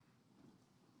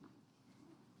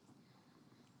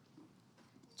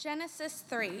Genesis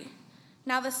 3.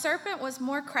 Now the serpent was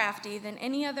more crafty than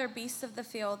any other beast of the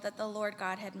field that the Lord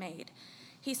God had made.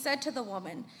 He said to the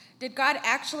woman, "Did God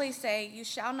actually say, 'You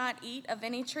shall not eat of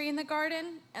any tree in the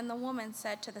garden?'" And the woman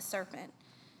said to the serpent,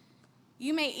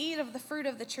 "You may eat of the fruit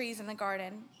of the trees in the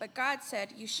garden, but God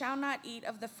said, 'You shall not eat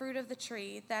of the fruit of the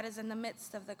tree that is in the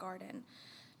midst of the garden.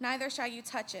 Neither shall you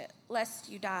touch it, lest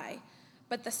you die.'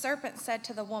 But the serpent said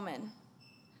to the woman,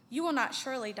 'You will not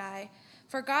surely die.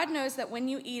 For God knows that when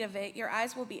you eat of it, your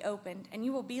eyes will be opened, and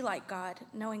you will be like God,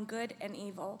 knowing good and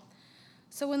evil.'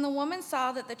 So when the woman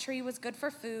saw that the tree was good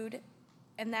for food,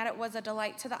 and that it was a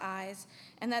delight to the eyes,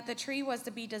 and that the tree was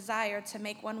to be desired to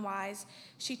make one wise,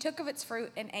 she took of its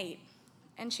fruit and ate.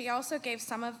 And she also gave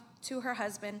some to her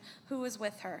husband who was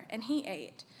with her, and he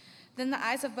ate. Then the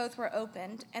eyes of both were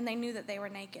opened, and they knew that they were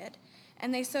naked.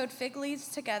 And they sewed fig leaves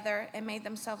together and made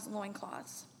themselves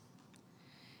loincloths.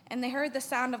 And they heard the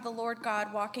sound of the Lord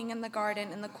God walking in the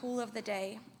garden in the cool of the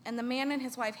day. And the man and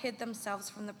his wife hid themselves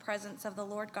from the presence of the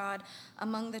Lord God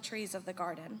among the trees of the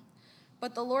garden.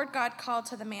 But the Lord God called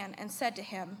to the man and said to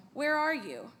him, "Where are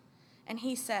you?" And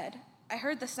he said, "I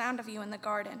heard the sound of you in the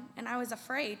garden, and I was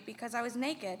afraid because I was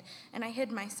naked, and I hid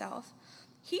myself."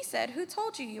 He said, "Who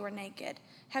told you you were naked?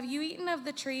 Have you eaten of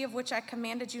the tree of which I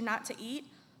commanded you not to eat?"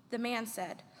 The man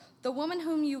said, "The woman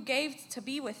whom you gave to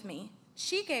be with me,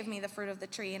 she gave me the fruit of the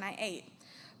tree, and I ate."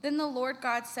 Then the Lord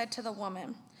God said to the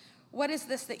woman, "What is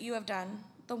this that you have done?"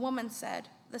 The woman said,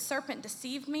 "The serpent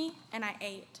deceived me, and I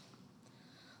ate."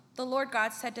 The Lord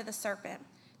God said to the serpent,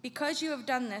 "Because you have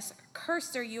done this,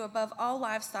 cursed are you above all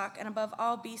livestock and above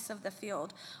all beasts of the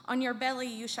field. On your belly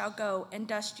you shall go, and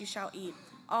dust you shall eat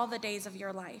all the days of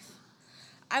your life.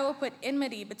 I will put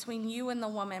enmity between you and the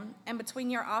woman, and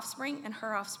between your offspring and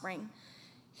her offspring.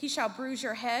 He shall bruise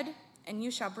your head, and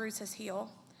you shall bruise his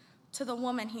heel." To the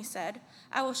woman he said,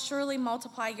 "I will surely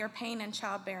multiply your pain in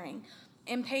childbearing.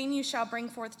 In pain you shall bring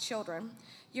forth children.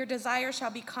 Your desire shall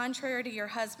be contrary to your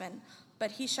husband,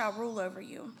 but he shall rule over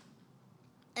you."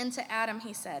 And to Adam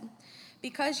he said,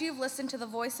 "Because you have listened to the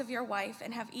voice of your wife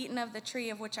and have eaten of the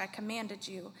tree of which I commanded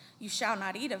you, you shall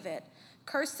not eat of it.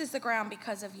 Cursed is the ground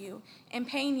because of you. In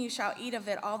pain you shall eat of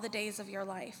it all the days of your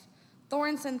life.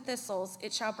 Thorns and thistles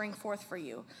it shall bring forth for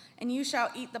you, and you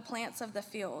shall eat the plants of the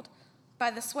field.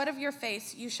 By the sweat of your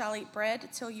face you shall eat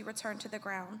bread till you return to the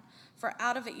ground, for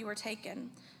out of it you were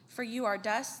taken. For you are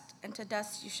dust, and to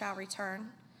dust you shall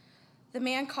return." The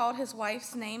man called his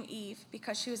wife's name Eve,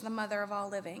 because she was the mother of all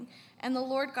living. And the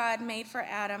Lord God made for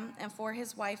Adam and for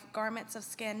his wife garments of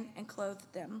skin and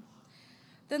clothed them.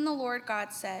 Then the Lord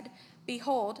God said,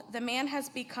 "Behold, the man has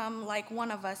become like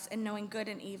one of us in knowing good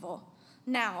and evil.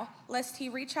 Now, lest he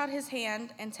reach out his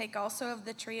hand and take also of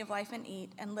the tree of life and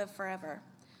eat and live forever."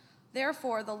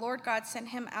 Therefore the Lord God sent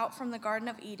him out from the Garden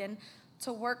of Eden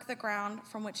to work the ground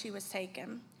from which he was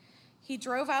taken. He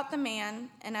drove out the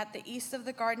man, and at the east of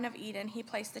the Garden of Eden he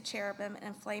placed a cherubim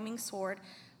and a flaming sword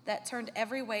that turned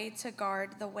every way to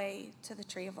guard the way to the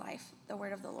tree of life. The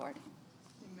word of the Lord.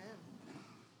 Amen.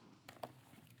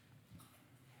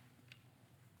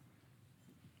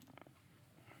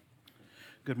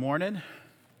 Good morning.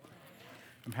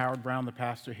 I'm Howard Brown, the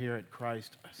pastor here at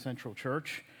Christ Central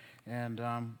Church, and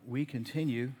we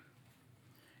continue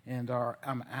in our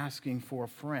I'm Asking for a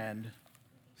Friend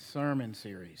sermon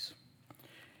series.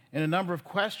 And a number of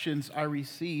questions I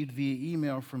received via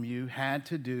email from you had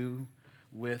to do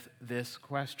with this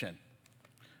question.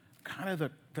 Kind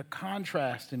of the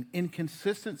contrast and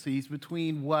inconsistencies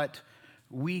between what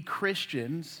we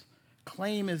Christians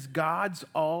claim is God's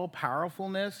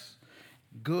all-powerfulness,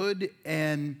 good,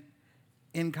 and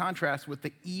in contrast with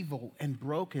the evil and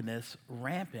brokenness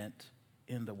rampant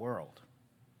in the world.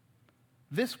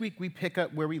 This week we pick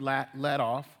up where we left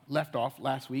off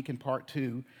last week in part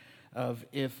 2 of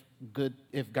if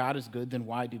God is good, then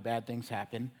why do bad things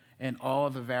happen? And all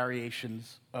of the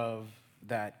variations of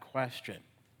that question.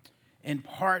 In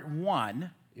part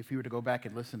 1, if you were to go back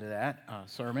and listen to that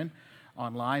sermon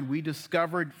online, we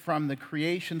discovered from the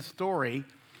creation story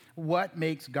what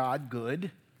makes God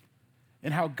good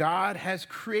and how God has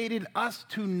created us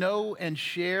to know and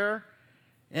share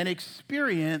and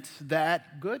experience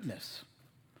that goodness.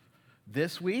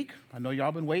 This week, I know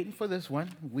y'all been waiting for this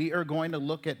one, we are going to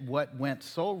look at what went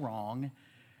so wrong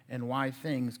and why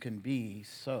things can be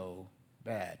so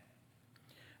bad.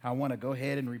 I want to go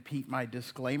ahead and repeat my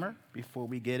disclaimer before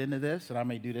we get into this, and I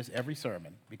may do this every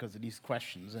sermon because of these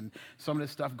questions. And some of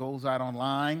this stuff goes out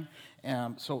online,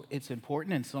 so it's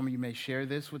important, and some of you may share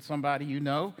this with somebody you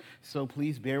know. So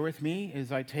please bear with me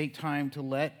as I take time to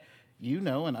let you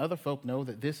know and other folk know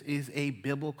that this is a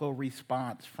biblical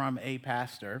response from a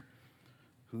pastor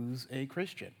who's a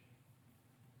Christian.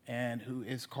 and who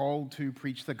is called to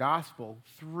preach the gospel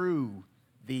through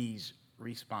these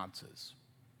responses.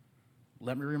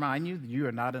 Let me remind you that you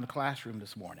are not in a classroom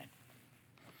this morning,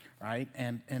 right?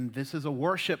 And this is a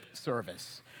worship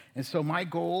service. And so my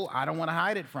goal, I don't want to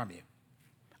hide it from you.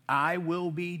 I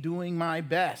will be doing my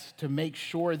best to make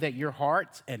sure that your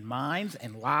hearts and minds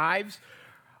and lives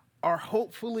are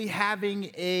hopefully having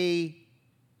a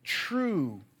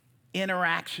true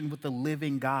interaction with the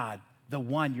living God, the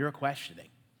one you're questioning.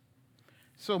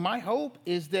 So my hope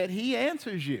is that he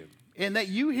answers you and that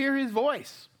you hear his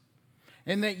voice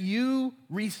and that you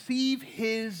receive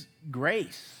his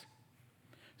grace.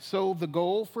 So the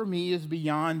goal for me is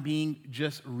beyond being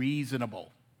just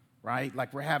reasonable, right?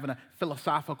 Like we're having a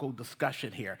philosophical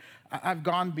discussion here. I've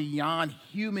gone beyond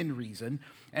human reason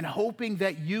and hoping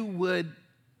that you would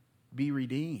be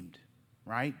redeemed,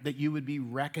 right? That you would be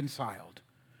reconciled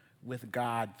with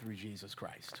God through Jesus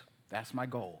Christ. That's my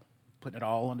goal, putting it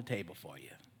all on the table for you.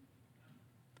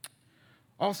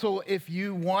 Also, if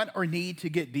you want or need to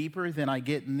get deeper than I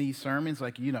get in these sermons,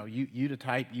 like, you the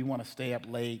type, you want to stay up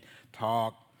late,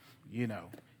 talk,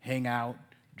 hang out,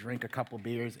 drink a couple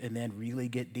beers, and then really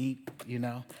get deep,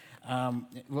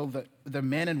 well, the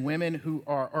men and women who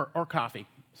are, or coffee,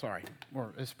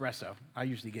 or espresso. I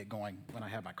usually get going when I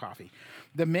have my coffee.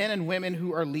 The men and women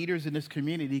who are leaders in this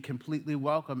community completely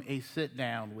welcome a sit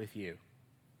down with you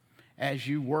as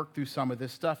you work through some of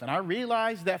this stuff. And I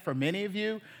realize that for many of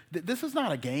you, this is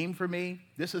not a game for me.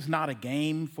 This is not a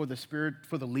game for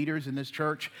the leaders in this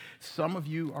church. Some of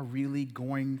you are really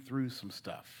going through some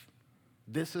stuff.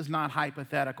 This is not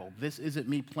hypothetical. This isn't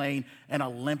me playing an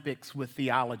Olympics with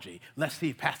theology. Let's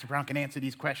see if Pastor Brown can answer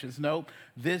these questions. No,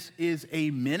 this is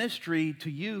a ministry to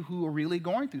you who are really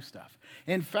going through stuff.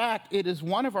 In fact, it is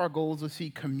one of our goals to see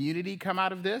community come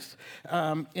out of this.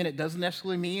 And it doesn't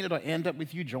necessarily mean it'll end up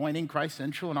with you joining Christ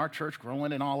Central and our church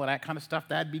growing and all of that kind of stuff.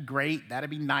 That'd be great. That'd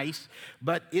be nice.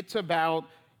 But it's about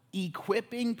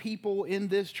equipping people in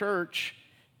this church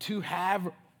to have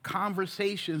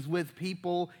conversations with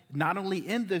people not only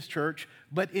in this church,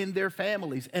 but in their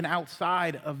families and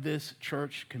outside of this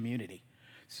church community.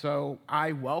 So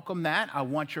I welcome that. I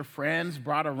want your friends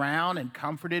brought around and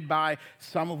comforted by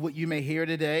some of what you may hear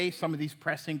today, some of these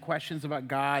pressing questions about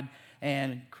God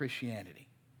and Christianity.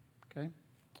 Okay?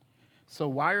 So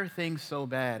why are things so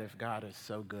bad if God is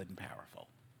so good and powerful,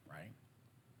 right?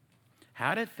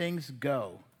 How did things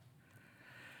go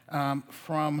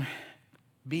from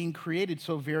being created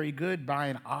so very good by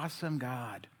an awesome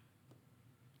God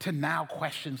to now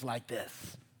questions like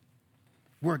this,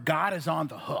 where God is on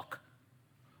the hook,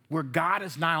 where God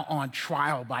is now on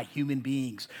trial by human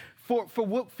beings for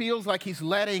what feels like he's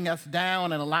letting us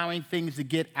down and allowing things to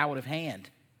get out of hand.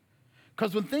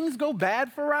 Because when things go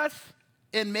bad for us,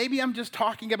 and maybe I'm just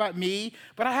talking about me,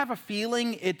 but I have a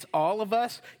feeling it's all of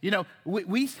us.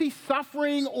 We see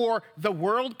suffering or the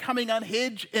world coming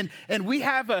unhinged, and we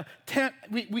have a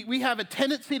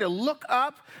tendency to look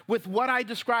up with what I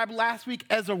described last week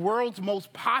as the world's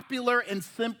most popular and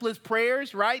simplest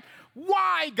prayers, right?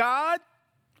 Why, God?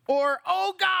 Or,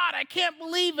 oh, God, I can't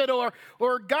believe it.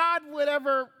 Or God,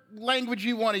 whatever language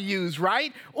you want to use,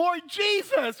 right? Or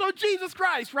Jesus, or Jesus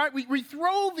Christ, right? We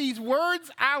throw these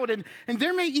words out, and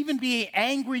there may even be an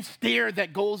angry stare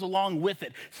that goes along with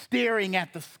it, staring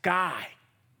at the sky.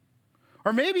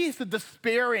 Or maybe it's a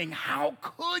despairing, how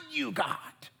could you, God?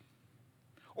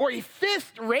 Or a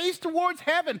fist raised towards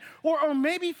heaven. Or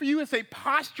maybe for you it's a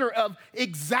posture of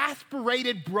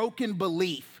exasperated, broken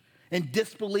belief and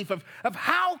disbelief of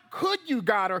how could you,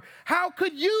 God, or how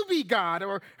could you be God,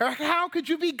 or how could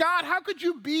you be God? How could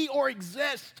you be or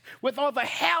exist with all the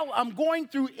hell I'm going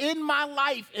through in my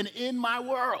life and in my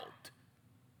world?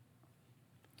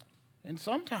 And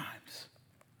sometimes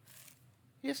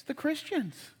it's the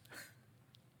Christians.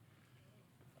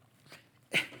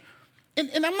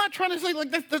 And I'm not trying to say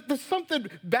like there's something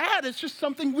bad. It's just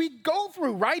something we go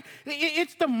through, right?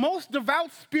 It's the most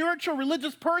devout, spiritual,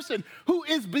 religious person who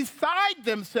is beside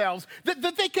themselves that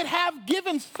they could have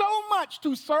given so much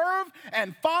to serve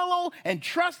and follow and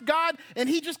trust God, and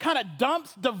he just kind of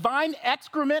dumps divine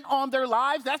excrement on their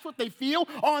lives. That's what they feel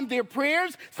on their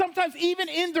prayers, sometimes even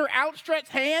in their outstretched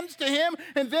hands to him.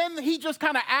 And then he just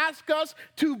kind of asks us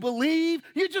to believe.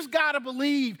 You just got to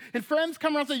believe. And friends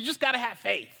come around and say, you just got to have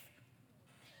faith.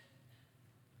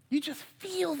 You just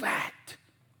feel that.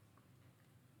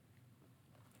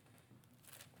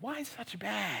 Why such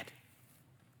bad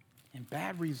and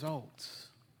bad results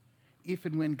if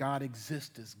and when God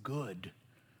exists as good,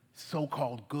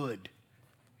 so-called good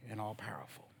and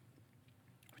all-powerful?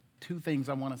 Two things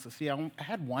I want us to see. I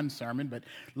had one sermon, but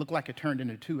it looked like it turned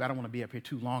into two. I don't want to be up here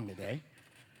too long today.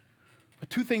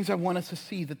 Two things I want us to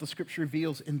see that the scripture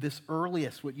reveals in this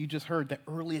earliest, what you just heard, the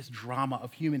earliest drama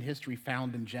of human history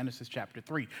found in Genesis chapter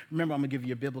 3. Remember, I'm going to give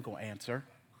you a biblical answer.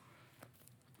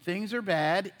 Things are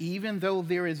bad, even though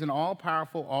there is an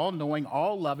all-powerful, all-knowing,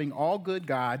 all-loving, all-good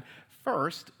God,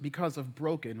 first, because of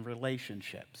broken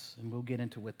relationships. And we'll get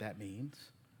into what that means.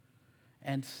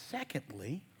 And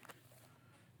secondly,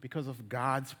 because of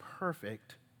God's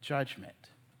perfect judgment.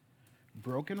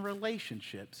 Broken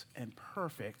relationships and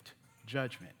perfect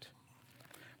judgment.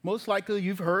 Most likely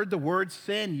you've heard the word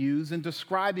sin used in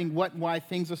describing what and why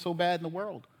things are so bad in the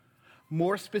world.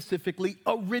 More specifically,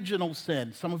 original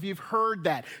sin. Some of you have heard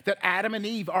that Adam and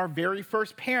Eve, our very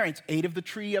first parents, ate of the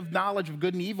tree of knowledge of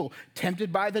good and evil,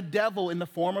 tempted by the devil in the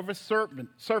form of a serpent.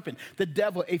 The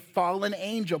devil, a fallen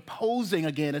angel, posing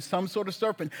again as some sort of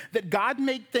serpent. That God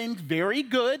made things very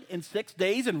good in 6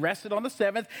 days and rested on the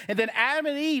seventh. And then Adam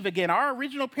and Eve, again, our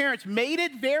original parents, made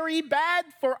it very bad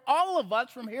for all of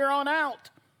us from here on out.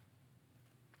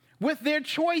 With their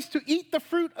choice to eat the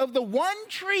fruit of the one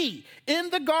tree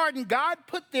in the garden God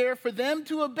put there for them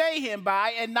to obey him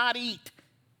by and not eat.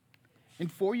 And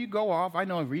before you go off, I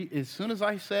know as soon as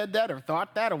I said that or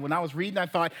thought that, or when I was reading, I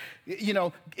thought,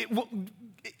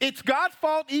 it's God's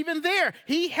fault even there.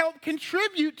 He helped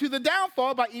contribute to the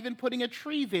downfall by even putting a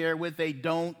tree there with a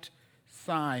don't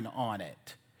sign on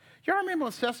it. Y'all remember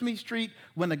on Sesame Street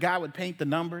when the guy would paint the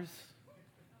numbers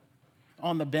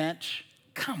on the bench?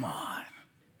 Come on.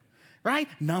 Right?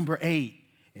 Number 8.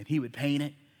 And he would paint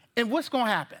it. And what's going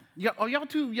to happen? Are y'all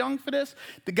too young for this?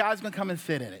 The guy's going to come and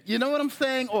sit in it. You know what I'm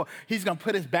saying? Or he's going to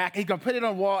put his back, he's going to put it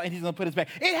on the wall, and he's going to put his back.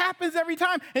 It happens every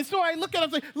time. And so I look at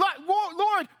him and say,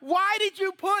 Lord, why did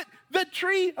you put the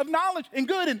tree of knowledge and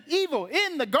good and evil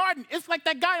in the garden? It's like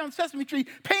that guy on Sesame Street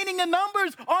painting the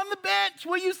numbers on the bench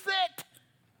where you sit.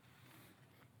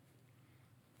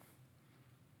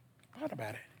 Thought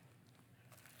about it.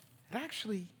 It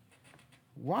actually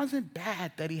wasn't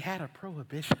bad that he had a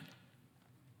prohibition.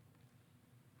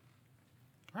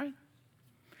 Right?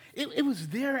 It was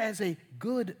there as a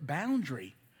good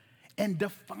boundary and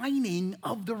defining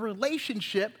of the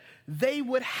relationship they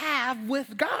would have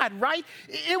with God, right?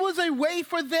 It was a way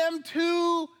for them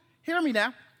to, hear me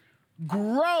now,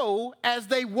 grow as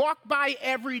they walked by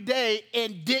every day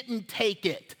and didn't take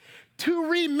it. To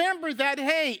remember that,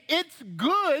 hey, it's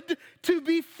good to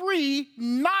be free,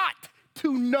 not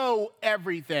to know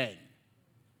everything.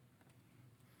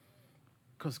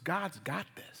 Because God's got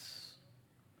this.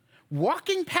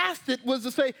 Walking past it was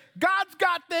to say, God's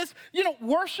got this.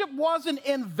 Worship wasn't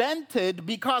invented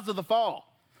because of the fall,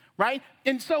 right?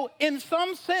 And so in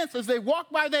some sense, as they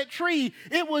walked by that tree,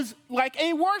 it was like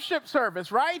a worship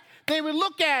service, right? They would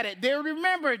look at it. They would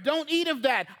remember, don't eat of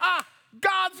that.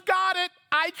 God's got it.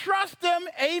 I trust him.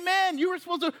 Amen. You were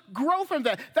supposed to grow from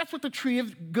that. That's what the tree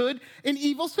of good and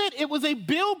evil said. It was a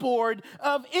billboard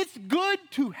of it's good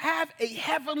to have a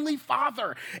heavenly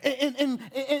Father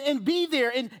and be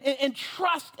there and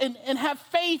trust and have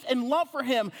faith and love for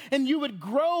him. And you would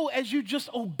grow as you just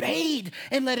obeyed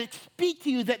and let it speak to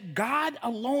you that God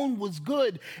alone was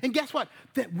good. And guess what?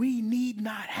 That we need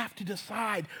not have to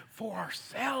decide for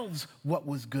ourselves what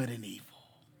was good and evil.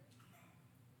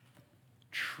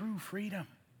 True freedom.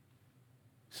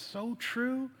 So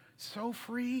true, so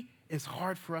free, it's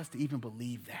hard for us to even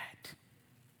believe that.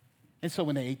 And so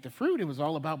when they ate the fruit, it was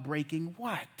all about breaking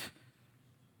what?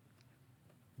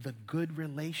 The good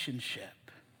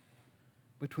relationship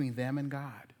between them and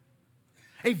God.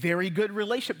 A very good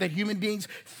relationship that human beings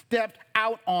stepped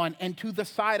out on and to the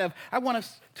side of. I want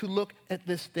us to look at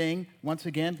this thing once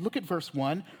again. Look at verse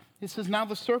 1. It says, now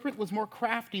the serpent was more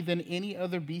crafty than any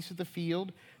other beast of the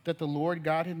field that the Lord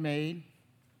God had made.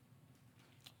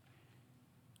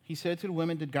 He said to the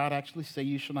woman, did God actually say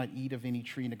you shall not eat of any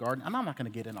tree in the garden? And I'm not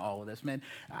going to get into all of this, man.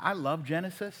 I love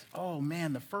Genesis. Oh,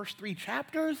 man, the first 3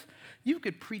 chapters, you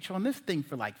could preach on this thing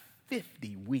for like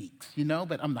 50 weeks,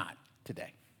 but I'm not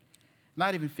today.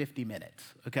 Not even 50 minutes,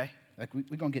 okay? Like we're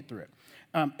going to get through it.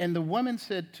 And the woman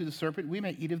said to the serpent, we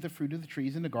may eat of the fruit of the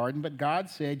trees in the garden, but God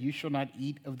said, you shall not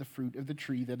eat of the fruit of the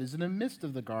tree that is in the midst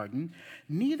of the garden,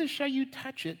 neither shall you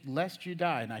touch it, lest you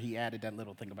die. Now, he added that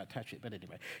little thing about touch it, but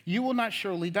anyway. You will not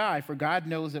surely die, for God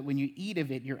knows that when you eat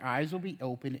of it, your eyes will be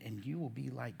open, and you will be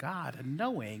like God,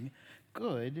 knowing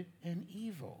good and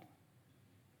evil.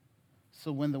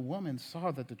 So when the woman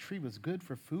saw that the tree was good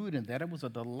for food and that it was a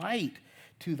delight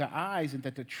to the eyes and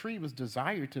that the tree was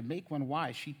desired to make one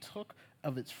wise, she took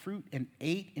of its fruit and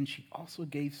ate, and she also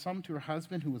gave some to her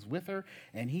husband who was with her,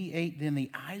 and he ate. Then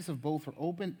the eyes of both were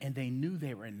opened, and they knew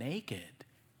they were naked.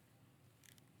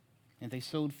 And they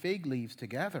sewed fig leaves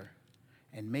together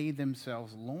and made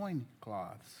themselves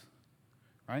loincloths,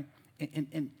 right?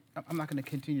 and I'm not going to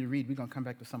continue to read. We're going to come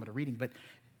back to some of the reading, but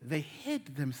they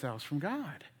hid themselves from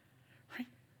God, right?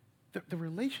 The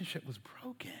relationship was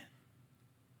broken.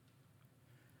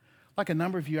 Like a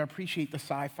number of you, I appreciate the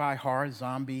sci-fi, horror,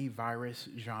 zombie, virus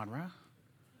genre.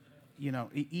 You know,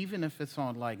 even if it's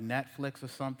on like Netflix or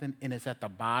something and it's at the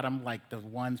bottom, like the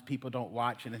ones people don't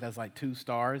watch and it has like 2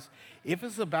 stars. If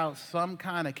it's about some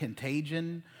kind of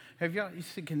contagion, have y'all you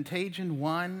seen Contagion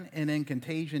 1 and then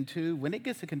Contagion 2? When it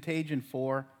gets to Contagion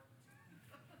 4,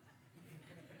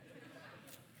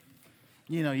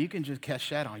 you know, you can just catch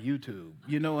that on YouTube.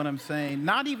 You know what I'm saying?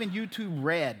 Not even YouTube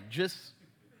Red, just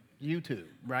YouTube,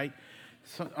 right?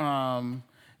 So,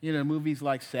 you know, movies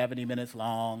like 70 minutes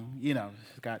long, you know,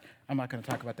 it's got, I'm not going to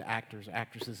talk about the actors,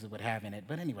 actresses that would have in it,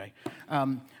 but anyway.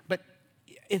 But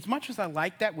as much as I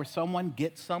like that, where someone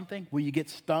gets something, where you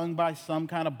get stung by some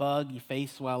kind of bug, your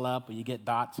face swell up, or you get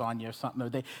dots on you or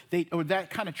something, or that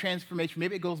kind of transformation,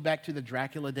 maybe it goes back to the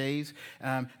Dracula days,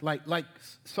 like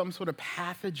some sort of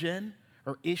pathogen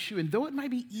or issue. And though it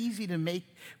might be easy to make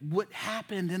what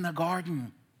happened in the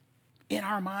garden in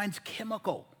our minds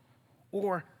chemical,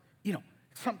 or, you know,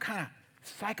 some kind of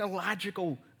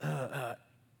psychological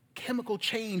chemical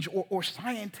change or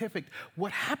scientific,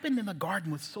 what happened in the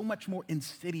garden was so much more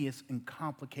insidious and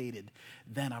complicated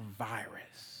than a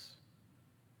virus.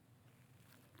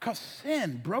 Because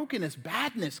sin, brokenness,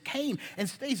 badness came and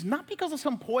stays not because of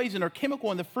some poison or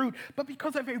chemical in the fruit, but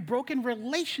because of a broken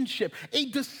relationship, a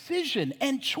decision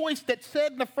and choice that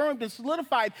said and affirmed and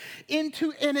solidified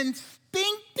into an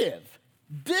instinctive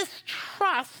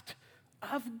distrust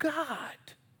of God.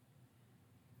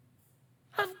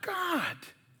 Of God.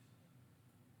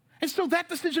 And so that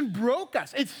decision broke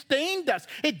us. It stained us.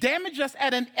 It damaged us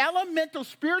at an elemental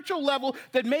spiritual level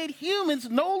that made humans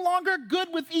no longer good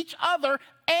with each other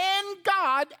and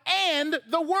God and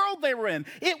the world they were in.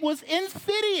 It was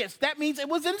insidious. That means it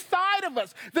was inside of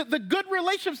us. The good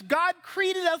relationships God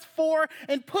created us for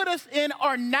and put us in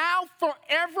are now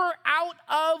forever out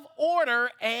of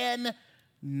order and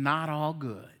not all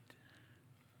good.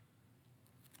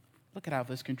 Look at how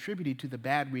this contributed to the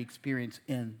bad we experience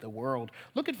in the world.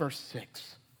 Look at verse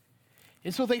 6.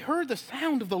 And so they heard the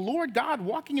sound of the Lord God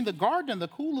walking in the garden in the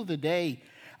cool of the day.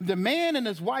 The man and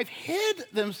his wife hid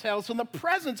themselves from the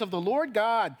presence of the Lord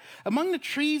God among the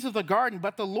trees of the garden.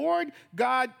 But the Lord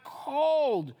God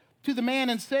called to the man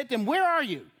and said to him, "Where are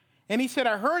you?" And he said,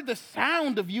 "I heard the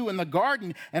sound of you in the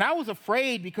garden, and I was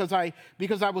afraid because I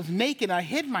was naked. I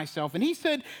hid myself." And he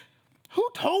said, "Who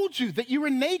told you that you were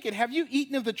naked? Have you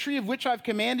eaten of the tree of which I've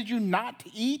commanded you not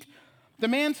to eat?" The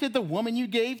man said, "The woman you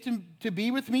gave to be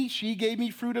with me, she gave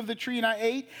me fruit of the tree and I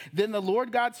ate." Then the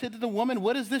Lord God said to the woman,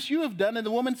 "What is this you have done?" And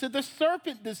the woman said, "The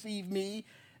serpent deceived me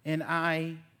and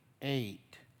I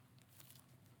ate."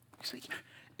 See,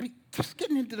 just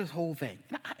getting into this whole thing.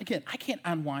 Again, I can't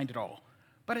unwind it all,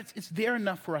 but it's there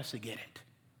enough for us to get it.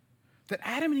 That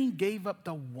Adam and Eve gave up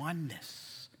the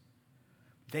oneness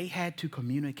they had to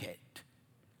communicate,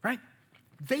 right?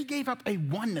 They gave up a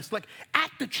oneness, like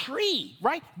at the tree,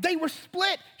 right? They were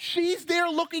split. She's there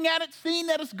looking at it, seeing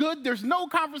that it's good. There's no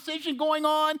conversation going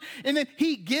on. And then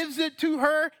he gives it to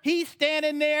her. He's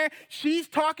standing there. She's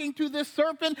talking to this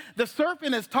serpent. The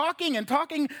serpent is talking and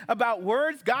talking about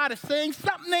words. God is saying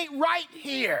something ain't right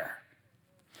here.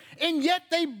 And yet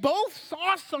they both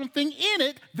saw something in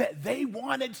it that they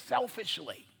wanted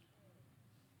selfishly.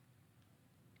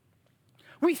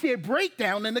 We see a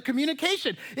breakdown in the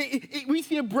communication. We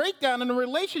see a breakdown in the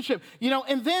relationship,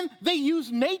 and then they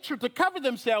use nature to cover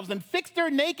themselves and fix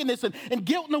their nakedness and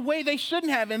guilt in a way they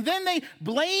shouldn't have. And then they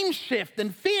blame shift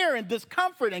and fear and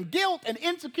discomfort and guilt and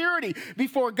insecurity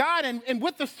before God. And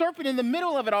with the serpent in the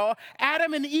middle of it all,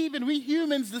 Adam and Eve and we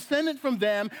humans descended from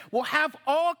them will have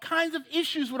all kinds of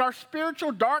issues with our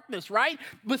spiritual darkness, right?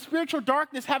 With spiritual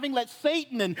darkness having let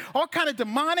Satan and all kind of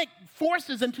demonic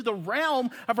forces into the realm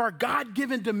of our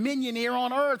God-given dominion here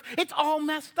on earth. It's all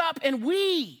messed up, and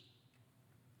we,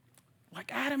 like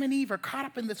Adam and Eve, are caught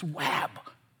up in this web.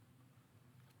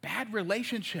 Bad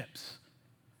relationships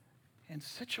and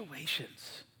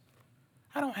situations.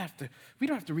 We don't have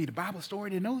to read a Bible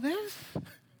story to know this.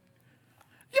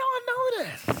 Y'all know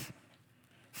this.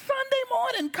 Sunday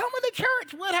morning, coming to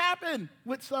church, what happened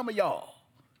with some of y'all?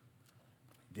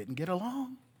 Didn't get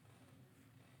along.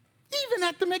 Even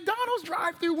at the McDonald's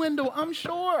drive-through window, I'm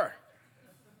sure.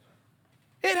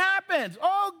 It happens.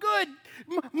 Oh, good.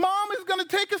 Mom is going to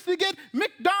take us to get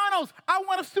McDonald's. I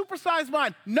want to supersize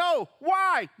mine. No.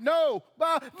 Why? No.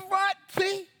 What?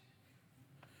 See?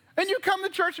 And you come to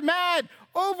church mad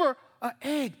over an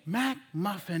egg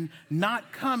McMuffin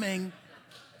not coming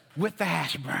with the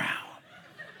hash brown.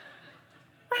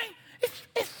 Right?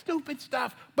 It's stupid. stupid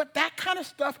stuff, but that kind of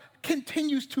stuff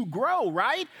continues to grow,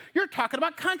 right? You're talking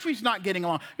about countries not getting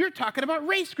along. You're talking about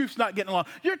race groups not getting along.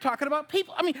 You're talking about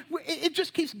people. I mean, it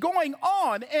just keeps going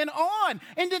on and on.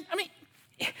 And then,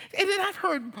 and then I've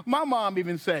heard my mom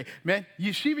even say, man,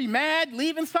 she be mad,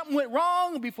 leaving something went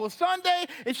wrong before Sunday,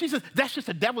 and she says, that's just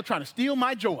the devil trying to steal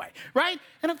my joy, right?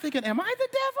 And I'm thinking, am I the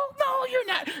devil? No, you're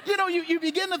not. You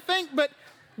begin to think, but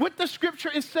what the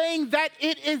scripture is saying, that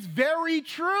it is very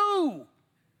true,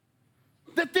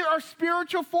 that there are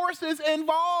spiritual forces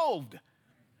involved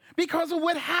because of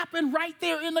what happened right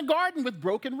there in the garden with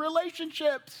broken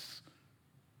relationships.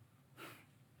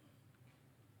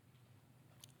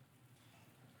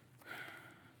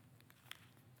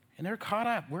 And they're caught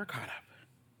up. We're caught up.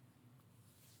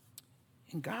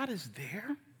 And God is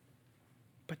there,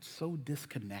 but so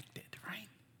disconnected, right?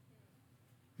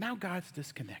 Now God's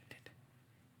disconnected.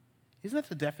 Isn't that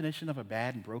the definition of a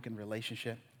bad and broken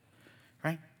relationship,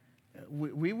 right?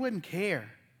 We wouldn't care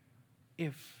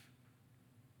if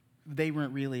they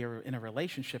weren't really in a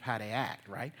relationship, how they act,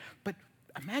 right? But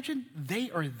imagine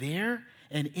they are there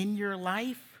and in your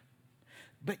life,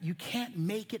 but you can't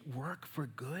make it work for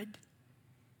good.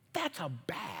 That's a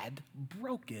bad,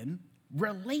 broken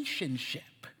relationship,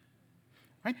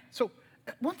 right? So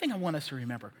one thing I want us to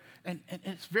remember, and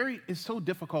it's so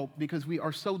difficult because we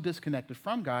are so disconnected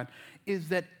from God, is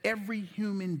that every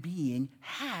human being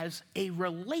has a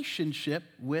relationship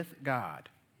with God,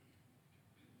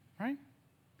 right?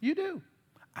 You do.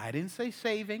 I didn't say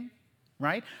saving,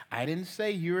 right? I didn't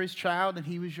say you're his child and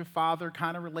he was your father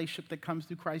kind of relationship that comes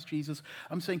through Christ Jesus.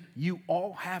 I'm saying you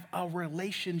all have a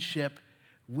relationship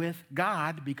with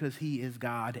God because he is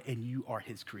God and you are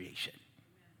his creation,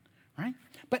 right?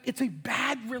 But it's a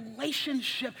bad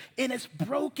relationship and it's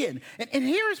broken. And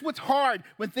here's what's hard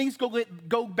when things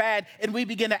go bad and we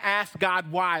begin to ask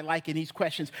God why, like in these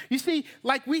questions. You see,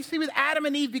 like we see with Adam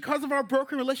and Eve, because of our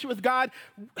broken relationship with God,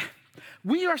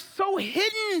 we are so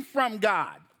hidden from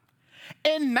God.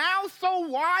 And now so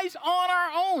wise on our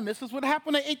own. This is what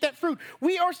happened when I ate that fruit.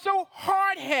 We are so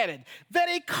hard-headed that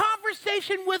a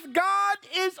conversation with God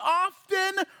is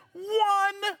often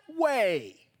one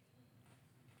way,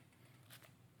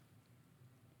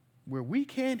 where we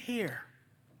can't hear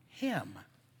him.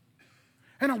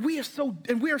 And we are so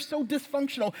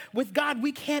dysfunctional with God,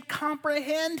 we can't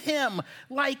comprehend him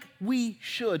like we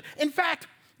should. In fact,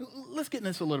 let's get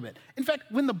into this a little bit. In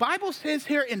fact, when the Bible says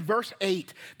here in verse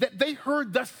 8 that they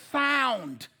heard the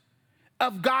sound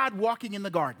of God walking in the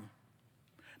garden.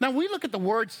 Now, when we look at the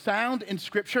word sound in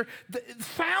Scripture, the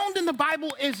sound in the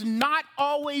Bible is not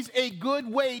always a good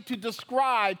way to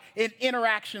describe an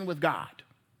interaction with God.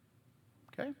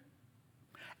 Okay?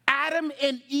 Adam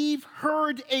and Eve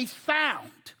heard a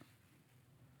sound,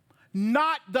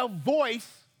 not the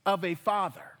voice of a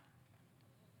father.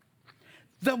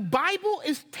 The Bible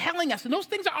is telling us, and those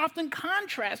things are often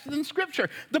contrasted in Scripture.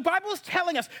 The Bible is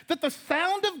telling us that the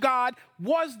sound of God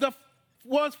was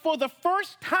for the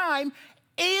first time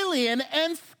alien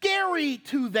and scary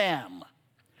to them.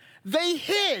 They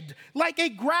hid like a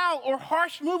growl or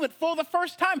harsh movement for the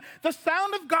first time. The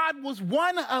sound of God was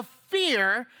one of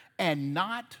fear and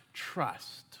not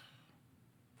trust.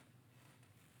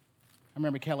 I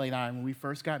remember Kelly and I, when we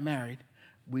first got married,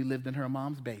 we lived in her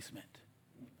mom's basement.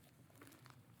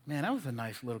 Man, that was a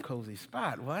nice little cozy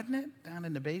spot, wasn't it? Down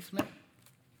in the basement,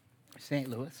 St.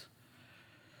 Louis.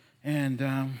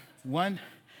 And one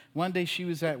day she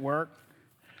was at work,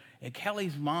 and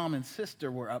Kelly's mom and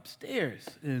sister were upstairs.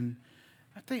 And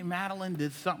I think Madeline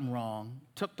did something wrong,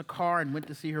 took the car and went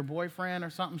to see her boyfriend or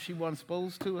something she wasn't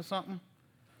supposed to or something.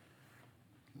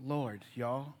 Lord,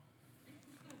 y'all.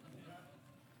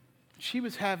 She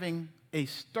was having a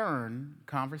stern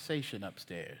conversation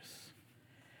upstairs.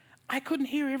 I couldn't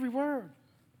hear every word,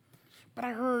 but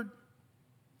I heard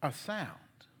a sound,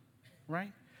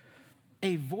 right?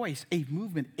 A voice, a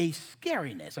movement, a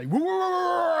scariness. Like,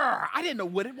 roar! I didn't know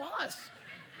what it was.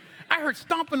 I heard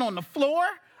stomping on the floor.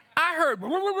 I heard,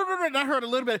 and I heard a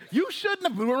little bit, you shouldn't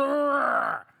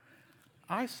have.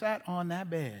 I sat on that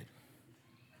bed,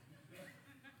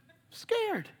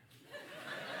 scared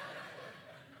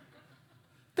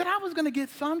that I was going to get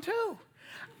some too.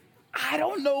 I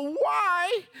don't know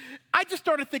why. I just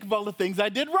started thinking of all the things I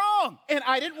did wrong, and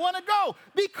I didn't want to go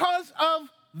because of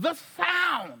the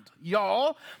sound,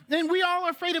 y'all. And we all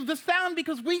are afraid of the sound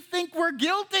because we think we're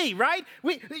guilty, right?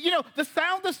 The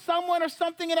sound of someone or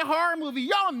something in a horror movie,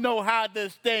 y'all know how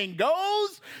this thing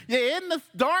goes. You're in this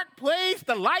dark place,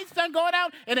 the lights are going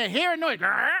out, and they hear a noise,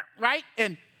 right?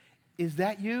 And is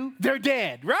that you? They're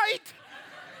dead, right?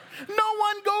 No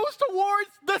one goes towards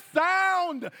the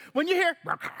sound. When you hear,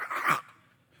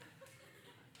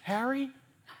 Harry?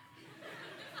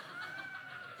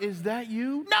 Is that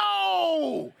you?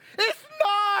 No, it's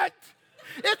not.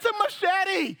 It's a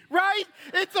machete, right?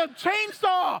 It's a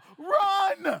chainsaw.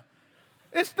 Run.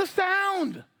 It's the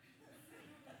sound.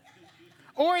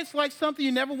 Or it's like something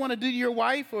you never want to do to your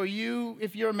wife, or you,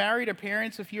 if you're married, or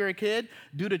parents, if you're a kid,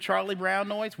 do the Charlie Brown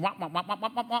noise. Wah, wah, wah, wah, wah,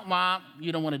 wah, wah, wah.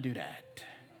 You don't want to do that,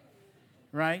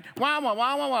 right? Wah, wah,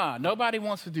 wah, wah, wah. Nobody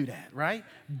wants to do that, right?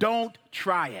 Don't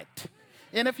try it.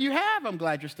 And if you have, I'm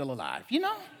glad you're still alive, you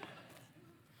know?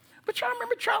 But y'all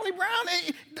remember Charlie Brown?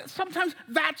 Sometimes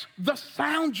that's the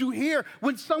sound you hear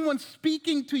when someone's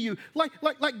speaking to you, like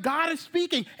God is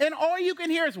speaking, and all you can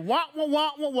hear is wah, wah,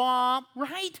 wah, wah, wah,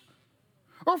 right?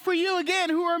 Or for you, again,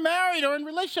 who are married or in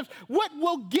relationships, what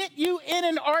will get you in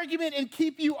an argument and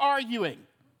keep you arguing?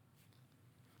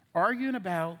 Arguing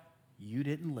about you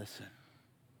didn't listen.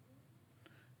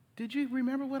 Did you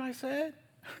remember what I said?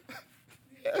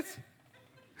 Yes,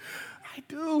 I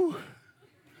do.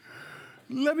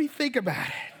 Let me think about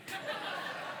it.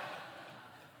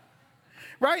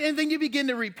 Right? And then you begin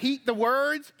to repeat the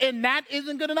words, and that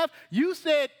isn't good enough. You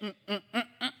said,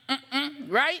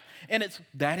 right? And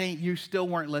you still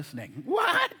weren't listening.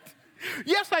 What?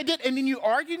 Yes, I did. And then you're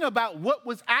arguing about what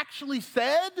was actually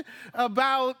said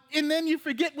and then you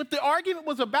forget what the argument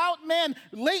was about. Man,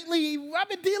 lately I've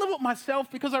been dealing with myself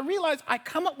because I realize I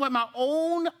come up with my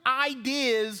own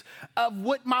ideas of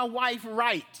what my wife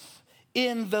writes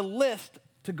in the list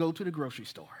to go to the grocery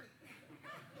store.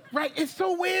 Right? It's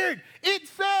so weird. It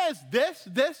says this,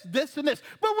 and this.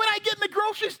 But when I get in the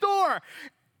grocery store,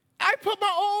 I put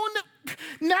my own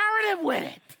narrative with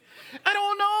it. I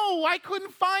don't know. I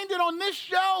couldn't find it on this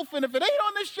shelf. And if it ain't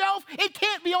on this shelf, it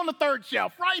can't be on the third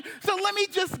shelf, right? So let me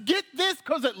just get this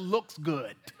because it looks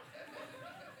good.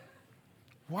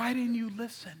 Why didn't you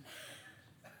listen?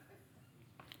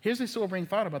 Here's a sobering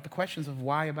thought about the questions of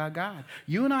why about God.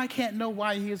 You and I can't know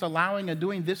why he is allowing and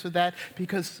doing this or that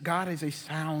because God is a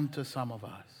sound to some of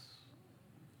us.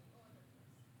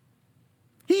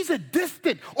 He's a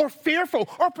distant or fearful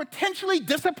or potentially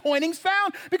disappointing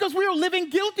sound because we are living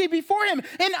guilty before him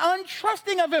and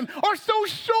untrusting of him or so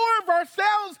sure of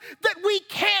ourselves that we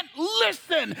can't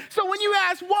listen. So when you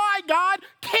ask why, God,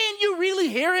 can you really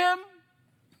hear him?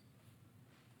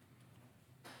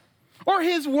 Or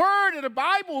his word in the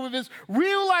Bible with his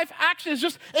real life action is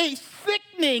just a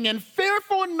sickening and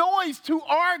fearful noise to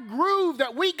our groove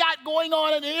that we got going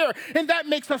on in here. And that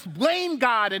makes us blame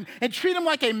God and treat him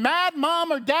like a mad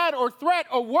mom or dad or threat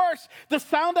or worse, the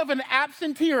sound of an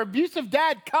absentee or abusive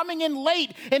dad coming in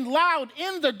late and loud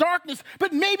in the darkness.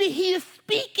 But maybe he is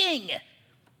speaking.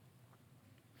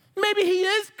 Maybe he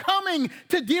is coming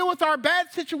to deal with our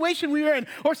bad situation we are in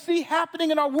or see happening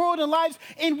in our world and lives,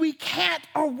 and we can't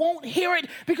or won't hear it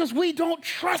because we don't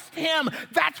trust him.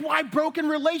 That's why broken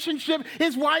relationship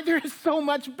is why there is so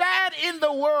much bad in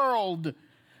the world.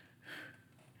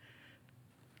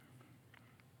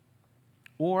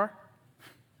 Or,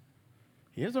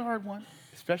 here's a hard one,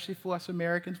 especially for us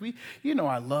Americans.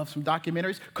 I love some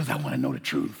documentaries because I want to know the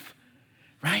truth,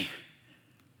 right?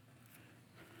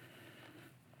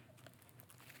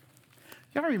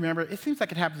 Y'all remember, it seems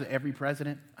like it happens to every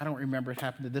president. I don't remember it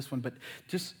happened to this one, but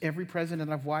just every president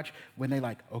I've watched, when they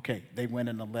they went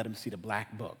in and let him see the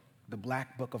black book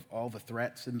of all the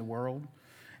threats in the world.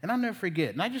 And I'll never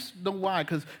forget, and I just know why,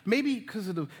 because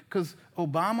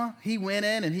Obama, he went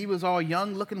in and he was all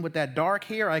young looking with that dark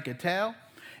hair, I could tell,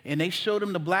 and they showed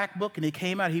him the black book and he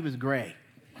came out, he was gray.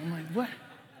 I'm like, what?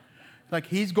 Like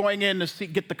he's going in to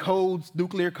get the codes,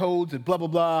 nuclear codes and blah, blah,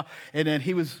 blah, and then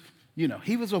he was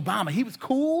Obama. He was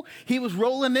cool. He was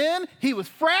rolling in. He was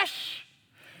fresh.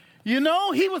 He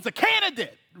was a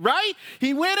candidate, right?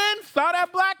 He went in, saw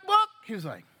that black book. He was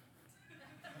like,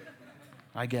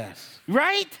 I guess,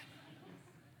 right?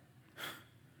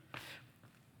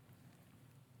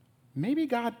 Maybe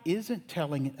God isn't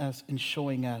telling us and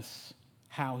showing us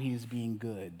how he's being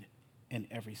good in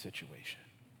every situation.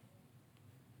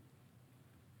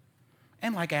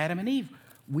 And like Adam and Eve,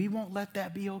 we won't let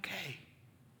that be okay.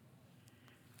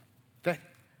 That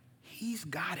he's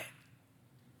got it.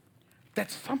 That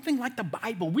something like the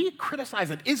Bible, we criticize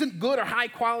it, isn't good or high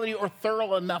quality or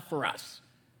thorough enough for us.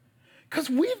 Because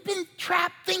we've been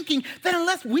trapped thinking that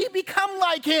unless we become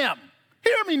like him,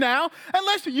 Hear me now.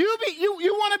 Unless you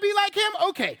want to be like him,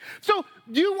 okay. So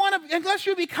unless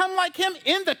you become like him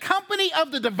in the company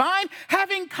of the divine,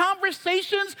 having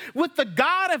conversations with the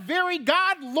God of very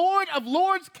God, Lord of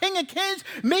lords, King of kings,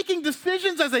 making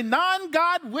decisions as a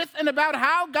non-God with and about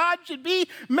how God should be,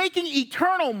 making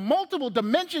eternal, multiple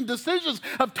dimension decisions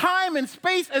of time and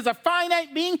space as a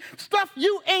finite being, stuff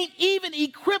you ain't even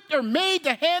equipped or made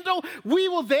to handle, we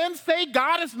will then say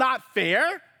God is not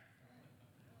fair.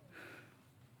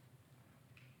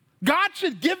 God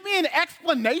should give me an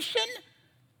explanation?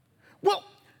 Well,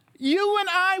 you and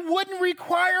I wouldn't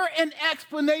require an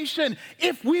explanation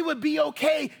if we would be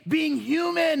okay being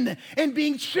human and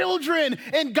being children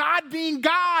and God being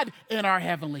God and our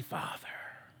Heavenly Father.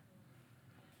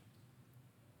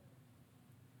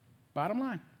 Bottom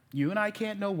line, you and I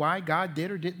can't know why God did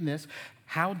or didn't this.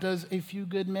 How does a few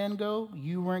good men go?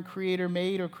 You weren't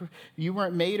made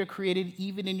or created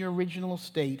even in your original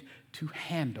state to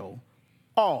handle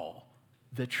all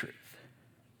the truth.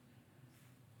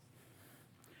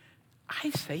 I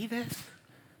say this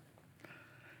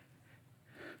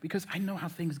because I know how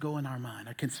things go in our mind,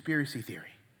 a conspiracy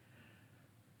theory.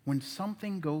 When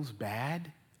something goes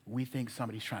bad, we think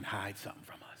somebody's trying to hide something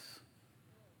from us,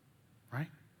 right?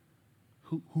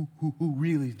 Who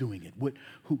really is doing it?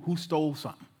 Who stole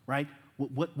something, right?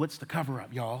 What's the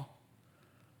cover-up, y'all?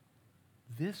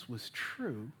 This was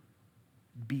true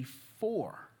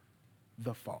before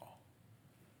the fall.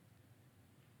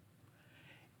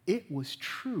 It was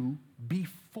true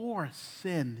before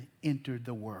sin entered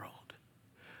the world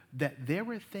that there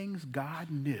were things God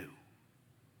knew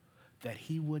that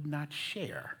he would not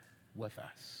share with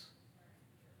us.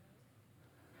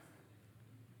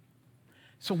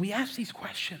 So we ask these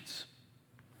questions.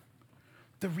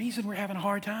 The reason we're having a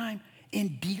hard time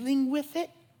in dealing with it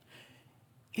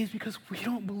is because we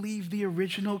don't believe the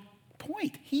original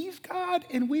point. He's God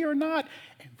and we are not,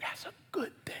 and that's a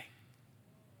good thing.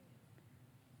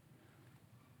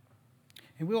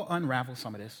 And we'll unravel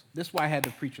some of this. This is why I had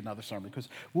to preach another sermon, because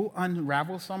we'll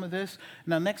unravel some of this.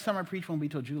 Now, next time I preach won't be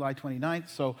till July 29th,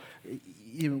 so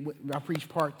I'll preach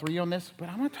part 3 on this, but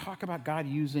I'm going to talk about God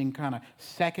using kind of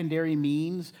secondary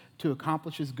means to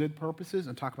accomplish his good purposes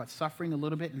and talk about suffering a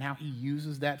little bit and how he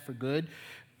uses that for good.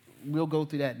 We'll go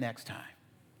through that next time.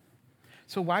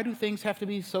 So why do things have to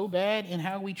be so bad in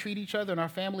how we treat each other and our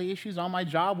family issues, on my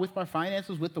job, with my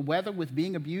finances, with the weather, with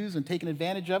being abused and taken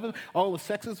advantage of, all the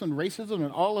sexism and racism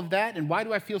and all of that? And why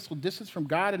do I feel so distant from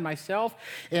God and myself?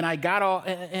 And I got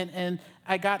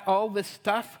all this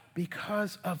stuff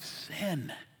because of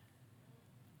sin.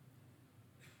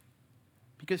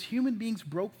 Because human beings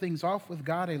broke things off with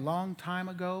God a long time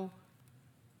ago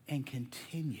and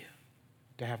continue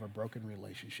to have a broken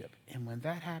relationship. And when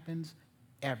that happens,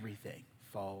 everything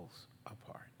falls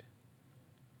apart.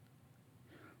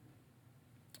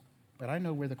 But I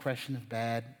know where the question of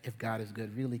bad, if God is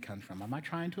good, really comes from. I'm not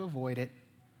trying to avoid it.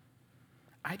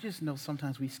 I just know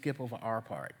sometimes we skip over our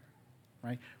part,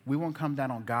 right? We won't come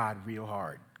down on God real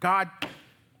hard. God,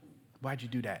 why'd you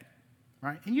do that?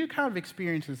 Right? And you kind of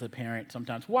experience as a parent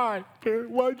sometimes, why? Parent,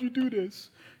 why'd you do this?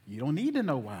 You don't need to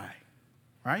know why,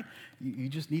 right? You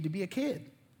just need to be a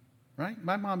kid, right?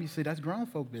 My mom used to say, that's grown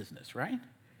folk business, right?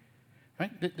 Right?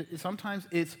 Sometimes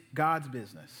it's God's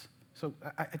business. So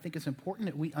I think it's important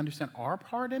that we understand our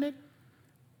part in it.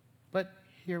 But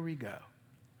here we go.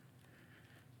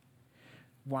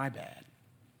 Why bad?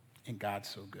 And God's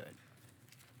so good?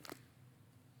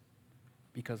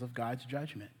 Because of God's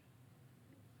judgment.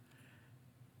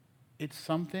 It's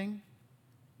something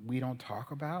we don't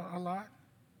talk about a lot.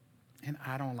 And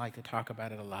I don't like to talk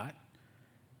about it a lot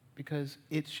because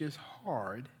it's just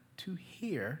hard to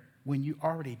hear when you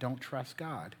already don't trust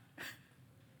God.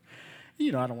 I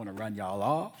don't want to run y'all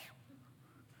off,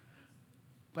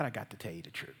 but I got to tell you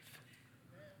the truth.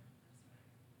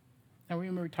 Now,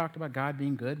 remember we talked about God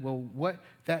being good? Well, what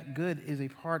that good is a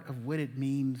part of what it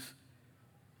means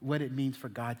for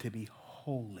God to be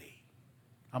holy.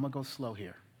 I'm going to go slow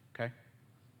here, okay?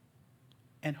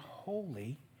 And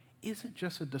holy isn't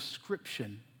just a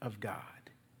description of God.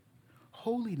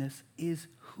 Holiness is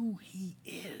who he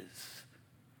is.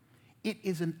 It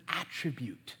is an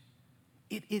attribute.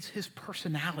 It is his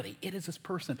personality. It is his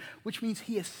person, which means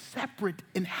he is separate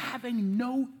and having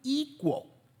no equal.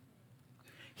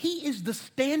 He is the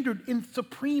standard and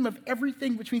supreme of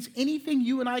everything, which means anything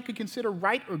you and I could consider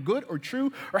right or good or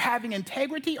true or having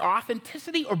integrity or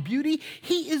authenticity or beauty,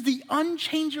 he is the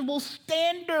unchangeable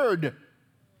standard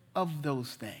of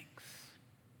those things.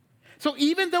 So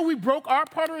even though we broke our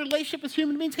part of the relationship as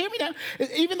human beings, hear me now,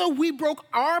 even though we broke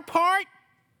our part,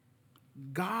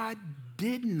 God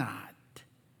did not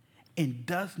and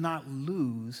does not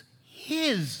lose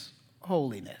his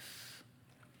holiness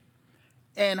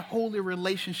and holy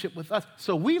relationship with us.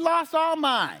 So we lost our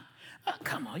mind.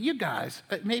 Come on, you guys.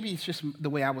 Maybe it's just the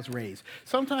way I was raised.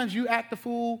 Sometimes you act a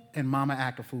fool and mama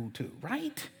act a fool too,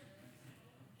 right?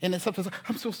 And then sometimes,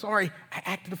 I'm so sorry, I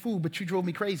acted a fool, but you drove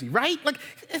me crazy, right? Like,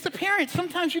 as a parent,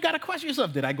 sometimes you got to question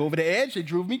yourself. Did I go over the edge? It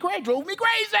drove me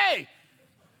crazy.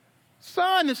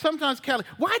 Son, and sometimes Kelly,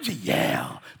 why'd you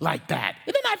yell like that?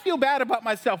 And then I feel bad about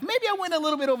myself. Maybe I went a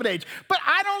little bit over the edge. But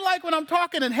I don't like when I'm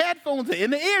talking in headphones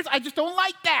in the ears. I just don't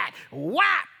like that.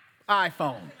 Whap,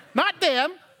 iPhone. Not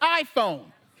them, iPhone.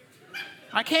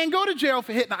 I can't go to jail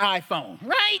for hitting an iPhone,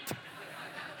 right?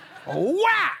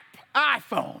 Whap.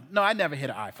 iPhone. No, I never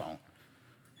hit an iPhone.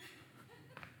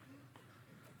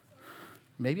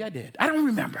 Maybe I did. I don't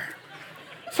remember.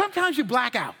 Sometimes you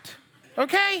black out,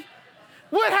 okay?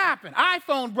 What happened?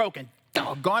 iPhone broken.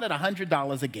 Doggone it,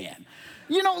 $100 again.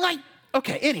 You know, like,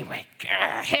 okay, anyway,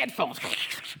 headphones.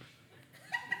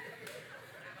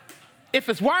 If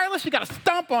it's wireless, you got to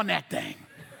stomp on that thing.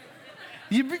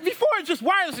 Before it's just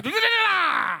wireless,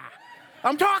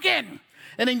 I'm talking.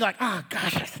 And then you're like, oh,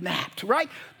 gosh, I snapped, right?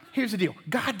 Here's the deal.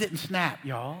 God didn't snap,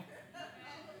 y'all.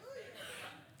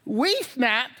 We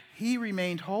snapped. He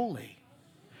remained holy.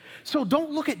 So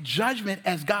don't look at judgment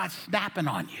as God snapping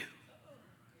on you.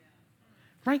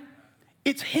 Right?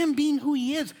 It's him being who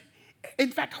he is. In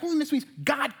fact, holiness means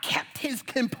God kept his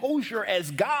composure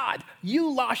as God.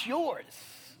 You lost yours.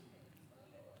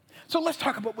 So let's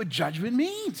talk about what judgment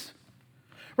means.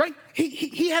 Right?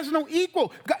 He has no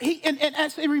equal. And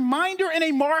as a reminder and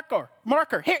a marker,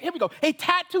 here we go, a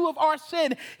tattoo of our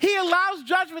sin, he allows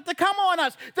judgment to come on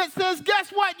us that says, guess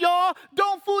what, y'all?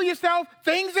 Don't fool yourself.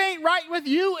 Things ain't right with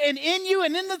you and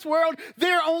in this world.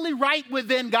 They're only right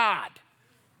within God.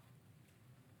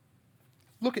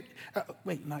 Look at,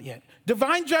 wait, not yet.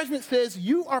 Divine judgment says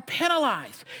you are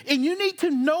penalized. And you need to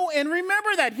know and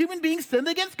remember that. Human beings sinned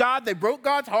against God. They broke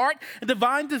God's heart, and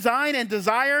divine design and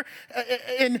desire.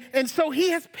 And so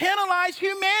he has penalized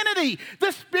humanity,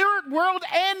 the spirit world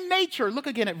and nature. Look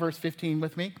again at verse 15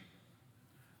 with me.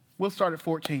 We'll start at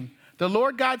 14. The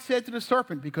Lord God said to the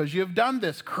serpent, because you have done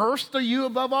this, cursed are you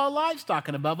above all livestock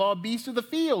and above all beasts of the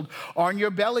field. On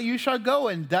your belly you shall go,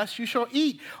 and dust you shall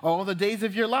eat all the days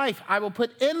of your life. I will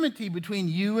put enmity between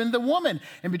you and the woman,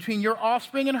 and between your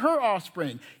offspring and her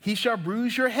offspring. He shall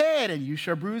bruise your head, and you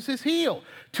shall bruise his heel.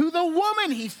 To the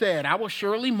woman, he said, I will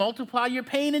surely multiply your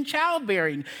pain in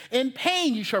childbearing. In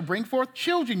pain you shall bring forth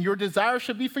children. Your desire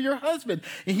shall be for your husband,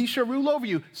 and he shall rule over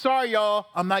you. Sorry, y'all,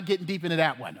 I'm not getting deep into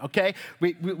that one, okay?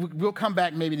 We'll come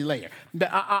back maybe later.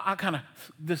 I'll kind of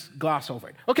just gloss over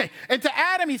it. Okay, and to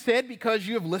Adam he said, because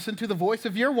you have listened to the voice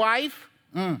of your wife.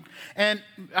 And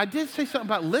I did say something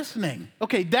about listening.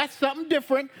 Okay, that's something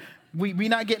different. We're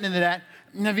not getting into that.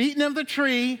 And have eaten of the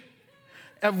tree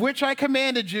of which I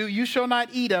commanded you, you shall not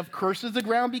eat of. Curses the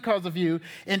ground because of you.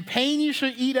 In pain you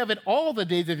shall eat of it all the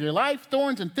days of your life.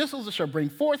 Thorns and thistles it shall bring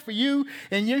forth for you.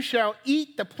 And you shall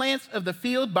eat the plants of the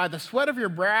field. By the sweat of your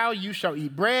brow you shall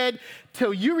eat bread,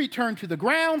 till you return to the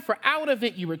ground. For out of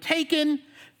it you were taken.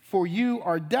 For you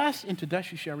are dust, and to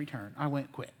dust you shall return. I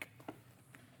went quick.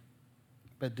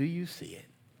 But do you see it?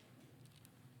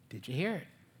 Did you hear it?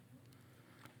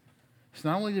 It's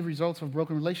not only the results of a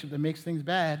broken relationship that makes things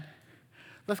bad.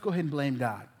 Let's go ahead and blame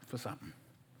God for something.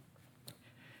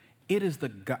 It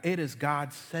is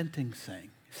God's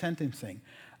sentencing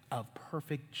of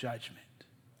perfect judgment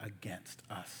against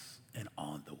us and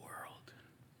on the world.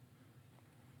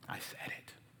 I said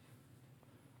it.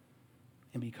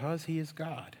 And because he is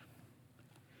God,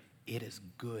 it is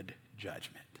good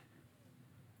judgment.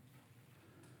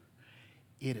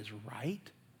 It is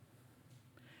right,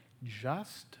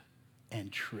 just,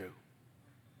 and true.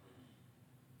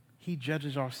 He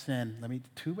judges our sin,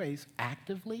 two ways.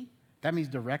 Actively, that means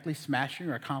directly smashing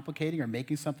or complicating or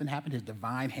making something happen. His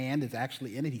divine hand is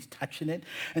actually in it. He's touching it.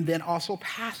 And then also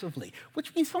passively,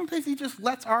 which means sometimes he just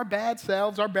lets our bad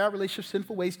selves, our bad relationships,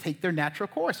 sinful ways take their natural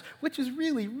course, which is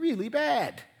really, really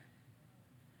bad.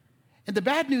 And the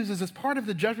bad news is, as part of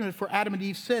the judgment for Adam and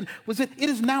Eve's sin, was that it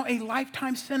is now a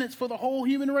lifetime sentence for the whole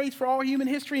human race, for all human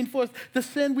history, and for the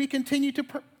sin we continue to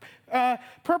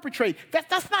perpetrate.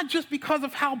 That's not just because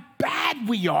of how bad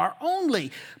we are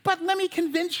only, but let me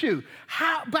convince you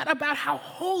about how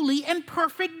holy and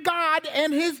perfect God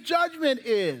and his judgment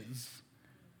is.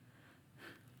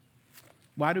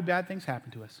 Why do bad things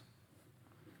happen to us?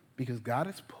 Because God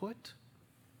has put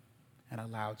and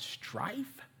allowed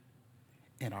strife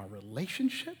in our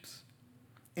relationships,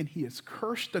 and he has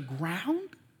cursed the ground,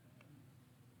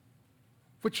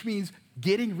 which means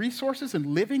getting resources and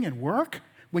living and work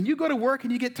When you go to work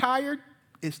and you get tired,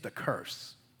 it's the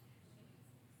curse.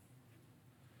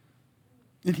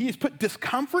 And he has put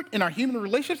discomfort in our human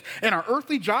relationships and our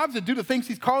earthly jobs to do the things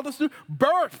he's called us to do.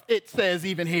 Birth, it says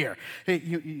even here.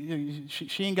 Hey,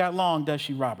 she ain't got long, does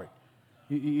she, Robert?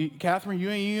 Catherine, you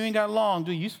ain't got long,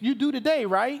 do you? You due today,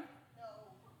 right?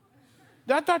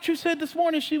 No. I thought you said this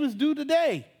morning she was due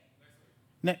today.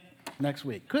 Next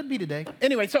week. Could be today.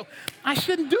 Anyway, so I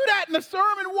shouldn't do that in the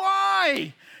sermon.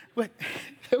 Why? But,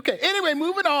 okay, anyway,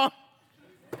 moving on.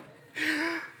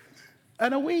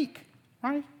 In a week.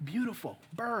 Right? Beautiful.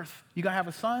 Birth. You gonna have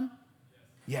a son?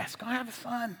 Yes, gonna have a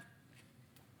son.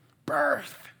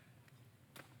 Birth.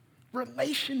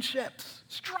 Relationships.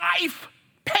 Strife.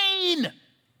 Pain.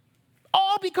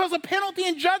 All because of penalty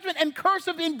and judgment and curse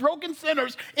of being broken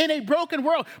sinners in a broken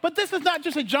world. But this is not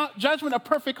just a judgment of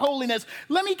perfect holiness.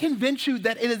 Let me convince you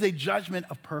that it is a judgment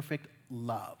of perfect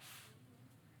love.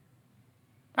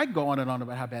 I can go on and on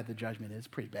about how bad the judgment is.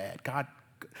 Pretty bad. God,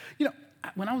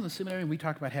 when I was in seminary and we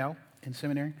talked about hell, in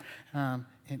seminary, and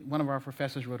one of our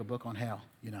professors wrote a book on hell,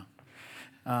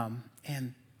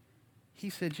 and he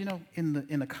said, in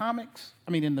the comics,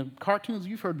 in the cartoons,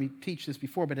 you've heard me teach this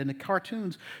before, but in the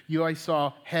cartoons, you always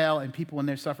saw hell and people in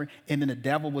there suffering, and then the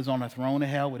devil was on a throne of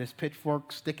hell with his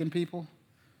pitchfork sticking people.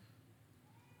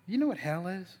 You know what hell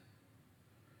is?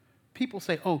 People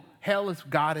say, oh, hell is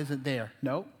God isn't there.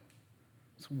 No,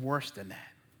 it's worse than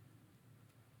that.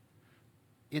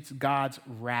 It's God's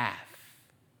wrath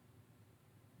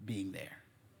being there.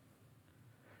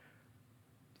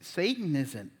 Satan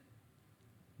isn't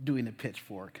doing the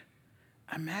pitchfork.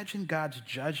 Imagine God's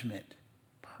judgment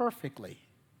perfectly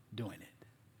doing it,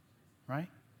 right?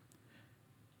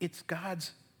 It's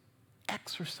God's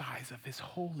exercise of his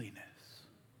holiness,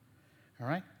 all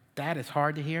right? That is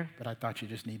hard to hear, but I thought you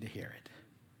just need to hear it,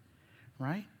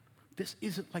 right? This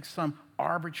isn't like some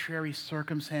arbitrary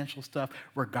circumstantial stuff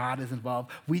where God is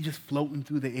involved. We just floating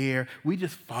through the air. We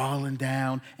just falling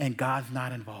down and God's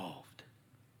not involved.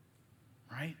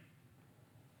 Right?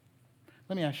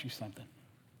 Let me ask you something.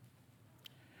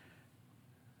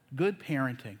 Good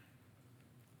parenting.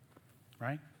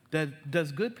 Right?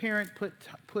 Does good parent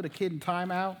put a kid in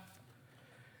timeout?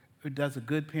 Or does a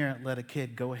good parent let a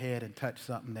kid go ahead and touch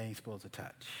something they ain't supposed to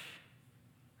touch?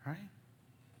 Right?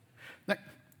 Now,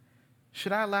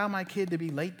 should I allow my kid to be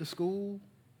late to school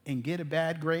and get a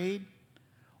bad grade?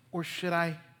 Or should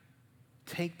I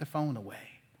take the phone away,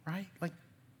 right? Like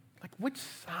which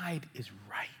side is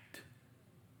right?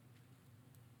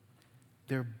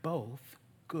 They're both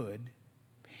good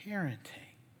parenting.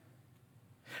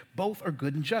 Both are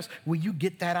good and just. Will you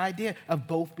get that idea of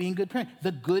both being good parents?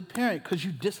 The good parent, because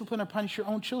you discipline or punish your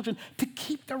own children to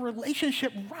keep the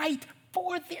relationship right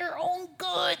for their own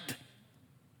good.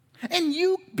 And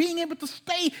you being able to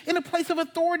stay in a place of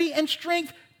authority and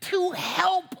strength to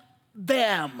help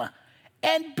them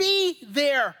and be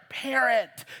their parent.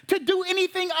 To do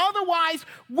anything otherwise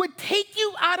would take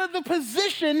you out of the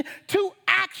position to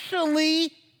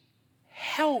actually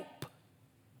help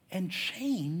and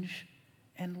change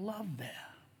and love them.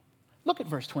 Look at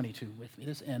verse 22 with me,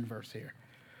 this end verse here.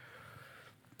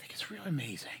 I think it's really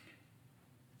amazing.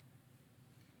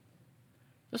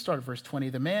 Let's start at verse 20.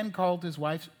 The man called his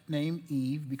wife's name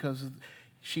Eve because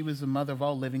she was the mother of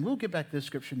all living. We'll get back to this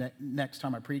scripture next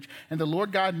time I preach. And the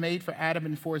Lord God made for Adam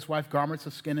and for his wife garments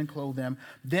of skin and clothed them.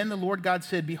 Then the Lord God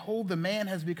said, behold, the man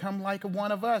has become like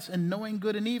one of us in knowing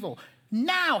good and evil.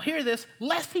 Now, hear this,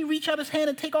 lest he reach out his hand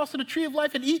and take also the tree of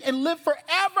life and eat and live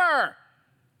forever.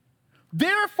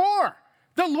 Therefore,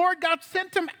 the Lord God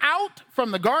sent him out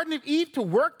from the Garden of Eve to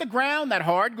work the ground, that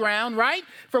hard ground, right,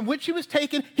 from which he was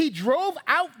taken. He drove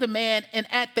out the man, and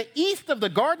at the east of the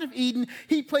Garden of Eden,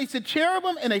 he placed a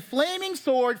cherubim and a flaming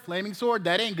sword,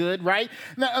 that ain't good, right,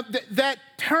 that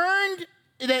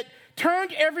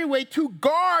turned every way to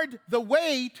guard the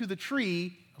way to the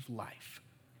tree of life.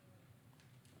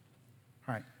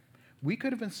 All right, we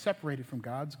could have been separated from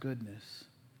God's goodness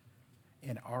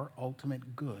and our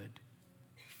ultimate good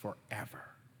forever.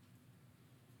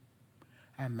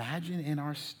 Imagine in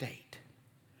our state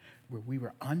where we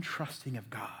were untrusting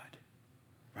of God,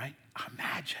 right?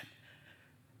 Imagine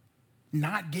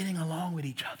not getting along with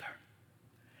each other,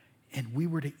 and we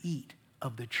were to eat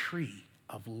of the tree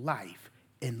of life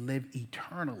and live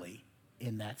eternally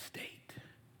in that state.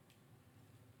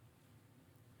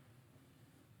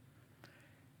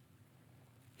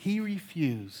 He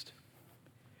refused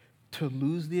to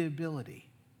lose the ability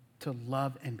to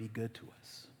love and be good to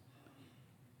us.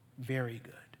 Very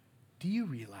good. Do you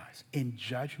realize in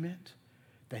judgment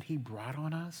that he brought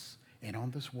on us and on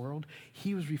this world,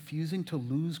 he was refusing to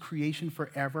lose creation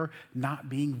forever, not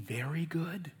being very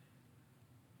good?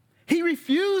 He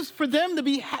refused for them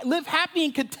to live happy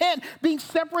and content, being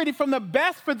separated from the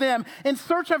best for them in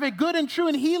search of a good and true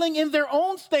and healing in their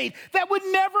own state that would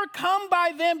never come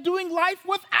by them doing life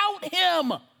without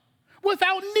him,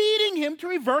 without needing him to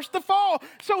reverse the fall.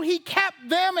 So he kept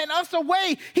them and us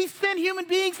away. He sent human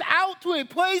beings out to a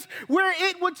place where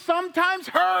it would sometimes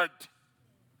hurt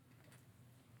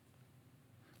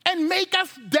and make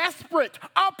us desperate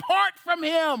apart from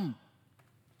him.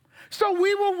 So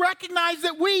we will recognize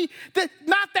that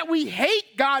not that we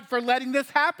hate God for letting this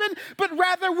happen, but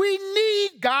rather we need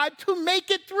God to make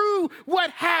it through what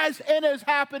has and is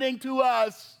happening to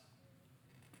us.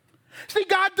 See,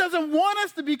 God doesn't want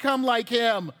us to become like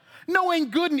him, knowing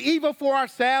good and evil for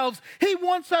ourselves. He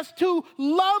wants us to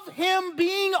love him,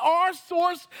 being our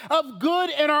source of good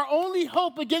and our only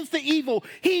hope against the evil.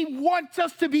 He wants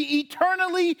us to be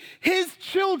eternally his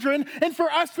children and for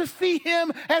us to see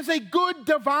him as a good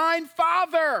divine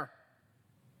father.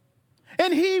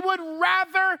 And he would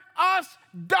rather us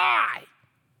die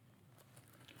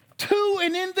to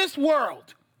and in this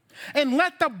world and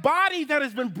let the body that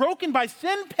has been broken by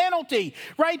sin penalty,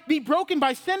 right, be broken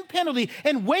by sin penalty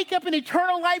and wake up in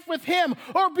eternal life with him,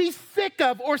 or be sick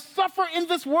of or suffer in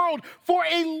this world for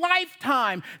a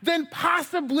lifetime, than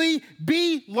possibly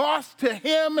be lost to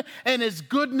him and his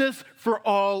goodness for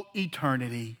all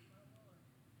eternity.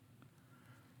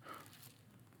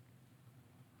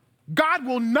 God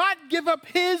will not give up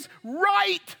his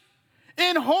right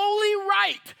and holy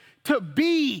right to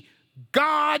be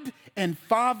God and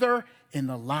Father in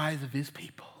the lives of his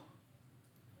people.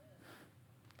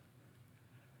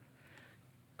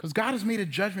 Because God has made a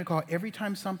judgment call every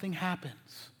time something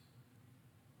happens.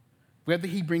 Whether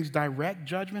he brings direct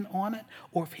judgment on it,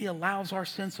 or if he allows our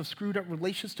sense of screwed up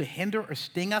relations to hinder or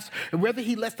sting us, and whether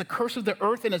he lets the curse of the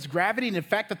earth and its gravity and the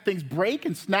fact that things break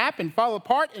and snap and fall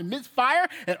apart and misfire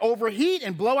and overheat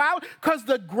and blow out, because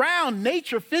the ground,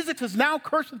 nature, physics is now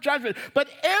cursed with judgment. But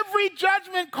every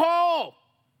judgment call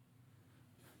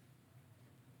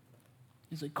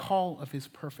is a call of his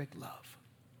perfect love.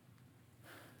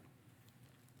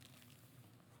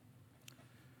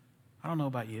 I don't know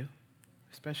about you,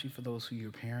 especially for those who are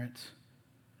your parents.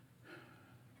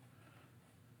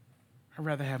 I'd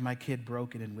rather have my kid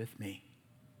broken and with me,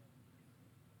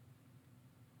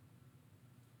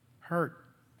 hurt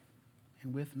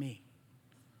and with me,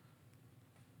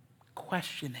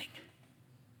 questioning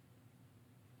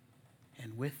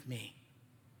and with me,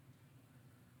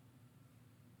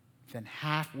 than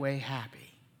halfway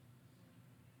happy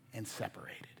and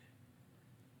separated.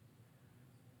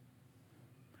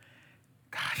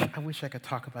 Gosh, I wish I could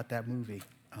talk about that movie.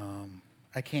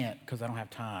 I can't because I don't have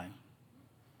time.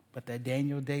 But that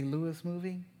Daniel Day-Lewis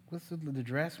movie, what's the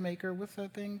dressmaker? What's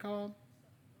that thing called?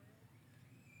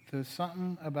 There's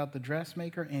something about the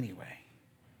dressmaker anyway.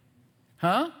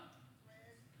 Huh?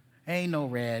 Ain't no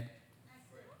red.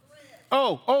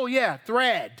 Oh yeah,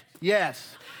 Thread.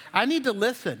 Yes. I need to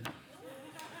listen.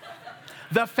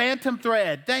 The Phantom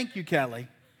Thread. Thank you, Kelly.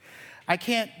 I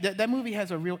can't, that movie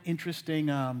has a real interesting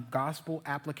gospel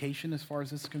application as far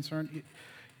as this is concerned.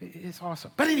 It's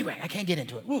awesome. But anyway, I can't get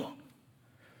into it. Woo.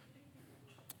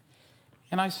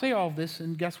 And I say all this,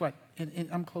 and guess what? And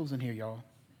I'm closing here, y'all.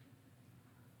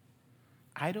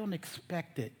 I don't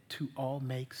expect it to all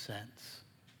make sense.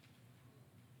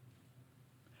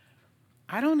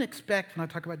 I don't expect, when I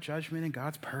talk about judgment and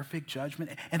God's perfect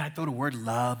judgment, and I throw the word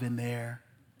love in there,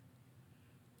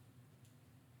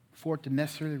 for it to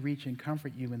necessarily reach and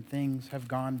comfort you when things have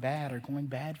gone bad or going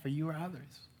bad for you or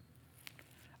others.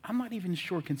 I'm not even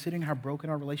sure, considering how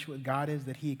broken our relationship with God is,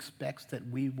 that he expects that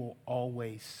we will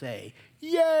always say,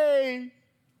 yay!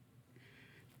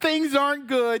 Things aren't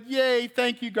good. Yay,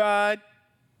 thank you, God.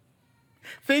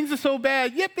 Things are so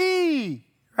bad. Yippee!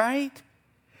 Right?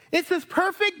 It's his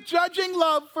perfect judging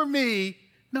love for me.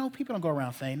 No, people don't go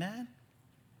around saying that.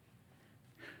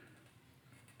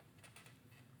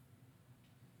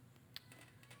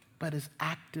 But his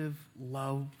active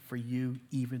love for you,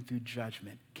 even through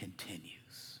judgment,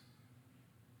 continues.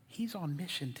 He's on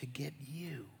mission to get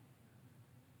you.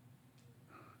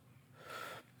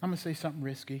 I'm going to say something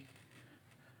risky.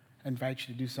 I invite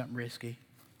you to do something risky.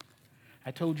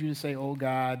 I told you to say, oh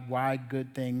God, why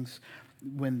good things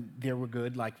when there were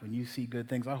good, like when you see good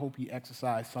things. I hope you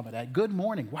exercise some of that. Good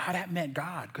morning. Wow, that meant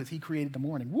God because he created the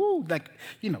morning. Woo, like,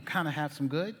 kind of have some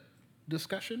good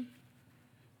discussion.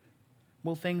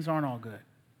 Well, things aren't all good.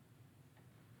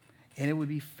 And it would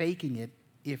be faking it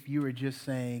if you were just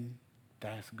saying,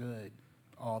 that's good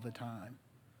all the time.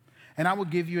 And I will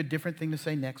give you a different thing to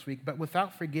say next week, but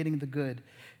without forgetting the good.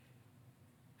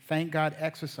 Thank God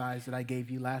exercise that I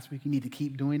gave you last week. You need to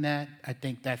keep doing that. I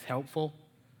think that's helpful.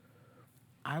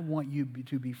 I want you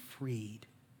to be freed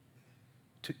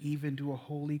to even do a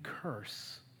holy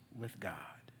curse with God.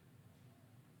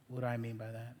 What do I mean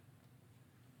by that?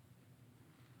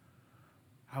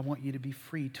 I want you to be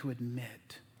free to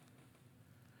admit,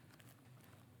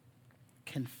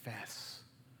 confess,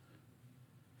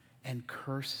 and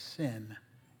curse sin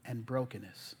and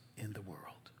brokenness in the world.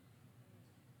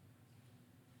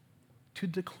 To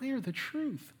declare the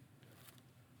truth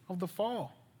of the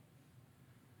fall.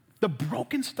 The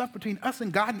broken stuff between us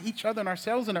and God and each other and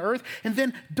ourselves and the earth, and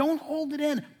then don't hold it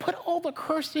in. Put all the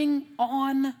cursing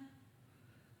on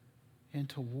and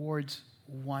towards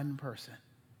one person.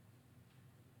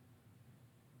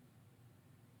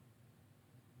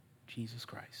 Jesus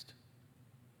Christ.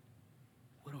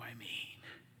 What do I mean?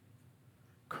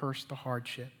 Curse the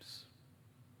hardships.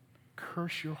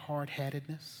 Curse your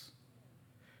hard-headedness.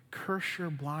 Curse your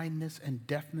blindness and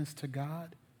deafness to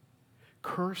God.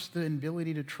 Curse the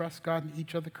inability to trust God and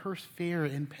each other. Curse fear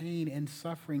and pain and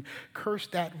suffering. Curse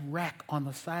that wreck on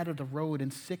the side of the road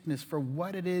and sickness for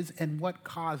what it is and what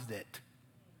caused it.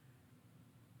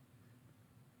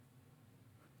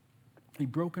 A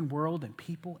broken world and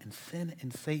people and sin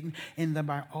and Satan. And then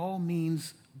by all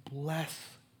means, bless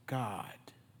God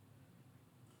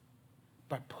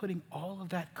by putting all of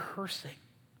that cursing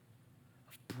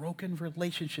of broken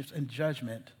relationships and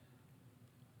judgment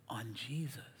on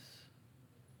Jesus.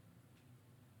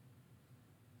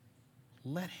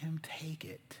 Let him take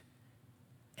it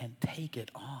and take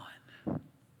it on.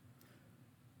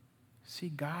 See,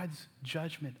 God's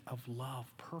judgment of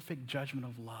love, perfect judgment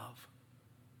of love,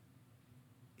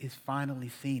 is finally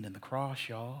seen in the cross,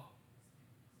 y'all.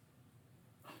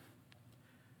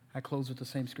 I closed with the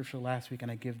same scripture last week, and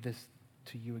I give this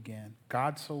to you again.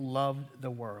 God so loved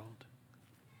the world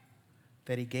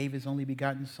that he gave his only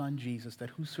begotten son, Jesus, that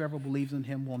whosoever believes in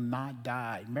him will not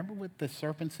die. Remember what the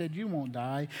serpent said? You won't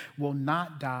die, will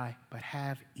not die, but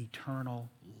have eternal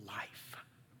life.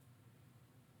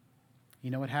 You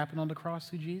know what happened on the cross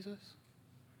through Jesus?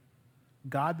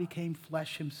 God became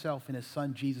flesh himself in his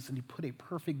son Jesus, and he put a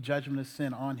perfect judgment of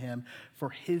sin on him for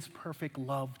his perfect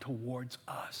love towards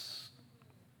us.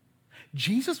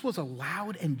 Jesus was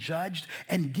allowed and judged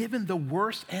and given the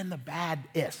worst and the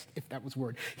baddest, if that was a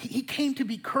word. He came to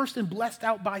be cursed and blessed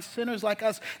out by sinners like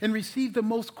us and received the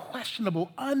most questionable,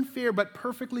 unfair, but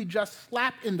perfectly just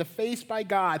slap in the face by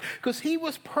God, because he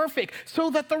was perfect so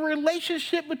that the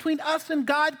relationship between us and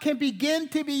God can begin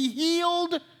to be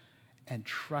healed and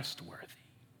trustworthy.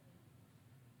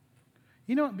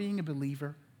 You know what being a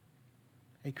believer,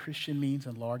 a Christian, means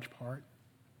in large part?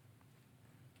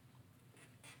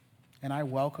 And I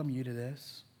welcome you to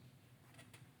this,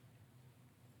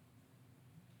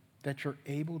 that you're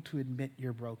able to admit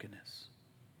your brokenness.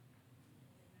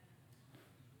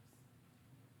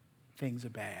 Things are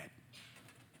bad.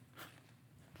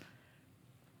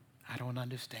 I don't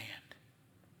understand.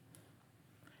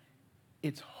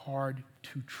 It's hard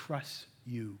to trust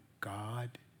you,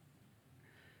 God.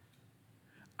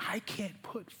 I can't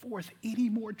put forth any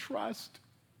more trust.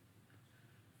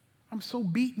 I'm so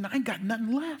beaten, I ain't got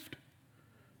nothing left.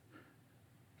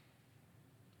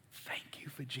 Thank you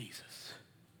for Jesus.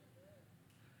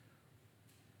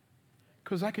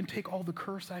 Because I can take all the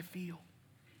curse I feel,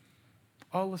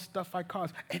 all the stuff I cause,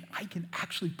 and I can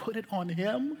actually put it on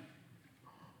him,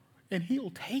 and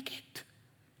he'll take it.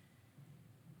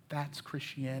 That's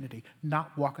Christianity,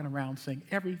 not walking around saying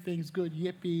everything's good,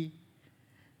 yippee.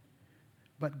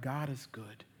 But God is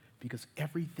good, because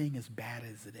everything as bad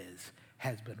as it is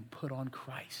has been put on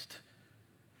Christ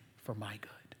for my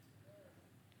good.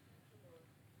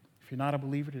 If you're not a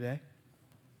believer today,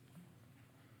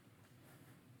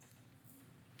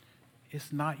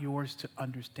 it's not yours to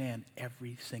understand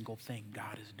every single thing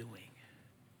God is doing.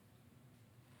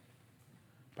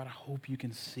 But I hope you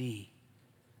can see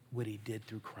what he did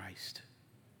through Christ.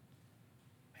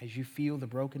 As you feel the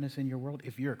brokenness in your world,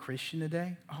 if you're a Christian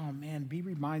today, oh man, be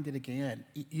reminded again.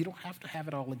 You don't have to have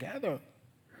it all together.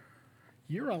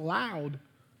 You're allowed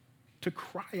to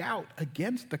cry out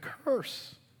against the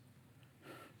curse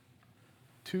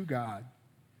to God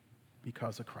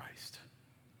because of Christ.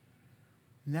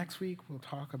 Next week, we'll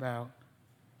talk about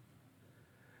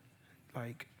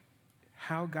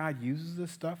how God uses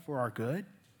this stuff for our good,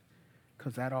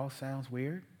 because that all sounds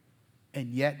weird,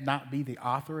 and yet not be the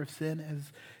author of sin,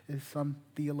 as some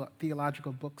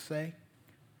theological books say.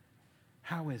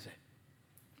 How is it?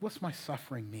 What's my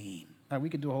suffering mean? Now, we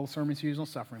could do a whole sermon series on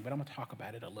suffering, but I'm going to talk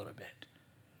about it a little bit.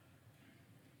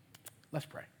 Let's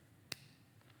pray.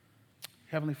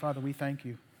 Heavenly Father, we thank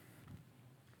you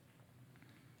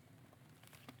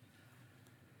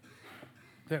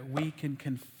that we can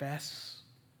confess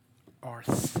our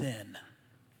sin.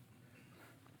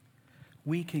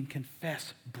 We can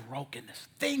confess brokenness.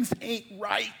 Things ain't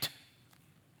right.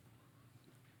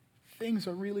 Things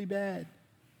are really bad.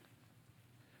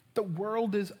 The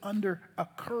world is under a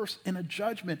curse and a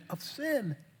judgment of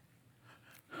sin.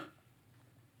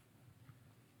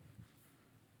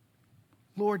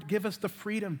 Lord, give us the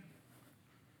freedom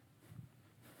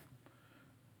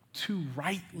to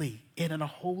rightly and in a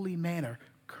holy manner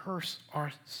curse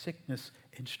our sickness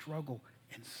and struggle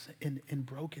and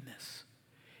brokenness,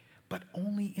 but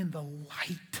only in the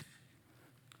light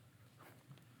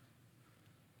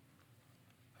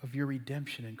of your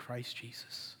redemption in Christ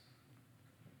Jesus.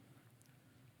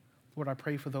 Lord, I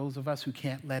pray for those of us who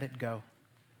can't let it go.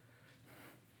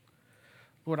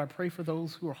 Lord, I pray for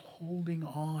those who are holding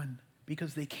on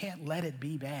because they can't let it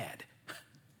be bad.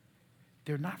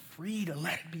 They're not free to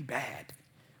let it be bad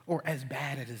or as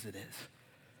bad as it is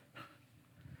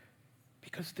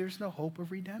because there's no hope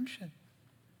of redemption.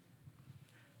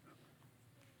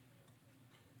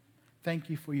 Thank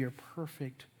you for your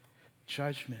perfect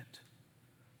judgment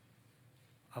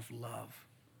of love,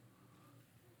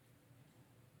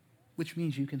 which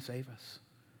means you can save us.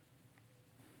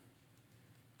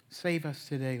 Save us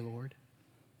today, Lord.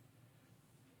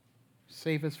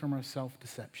 Save us from our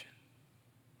self-deception.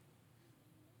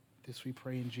 This we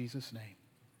pray in Jesus' name.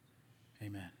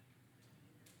 Amen.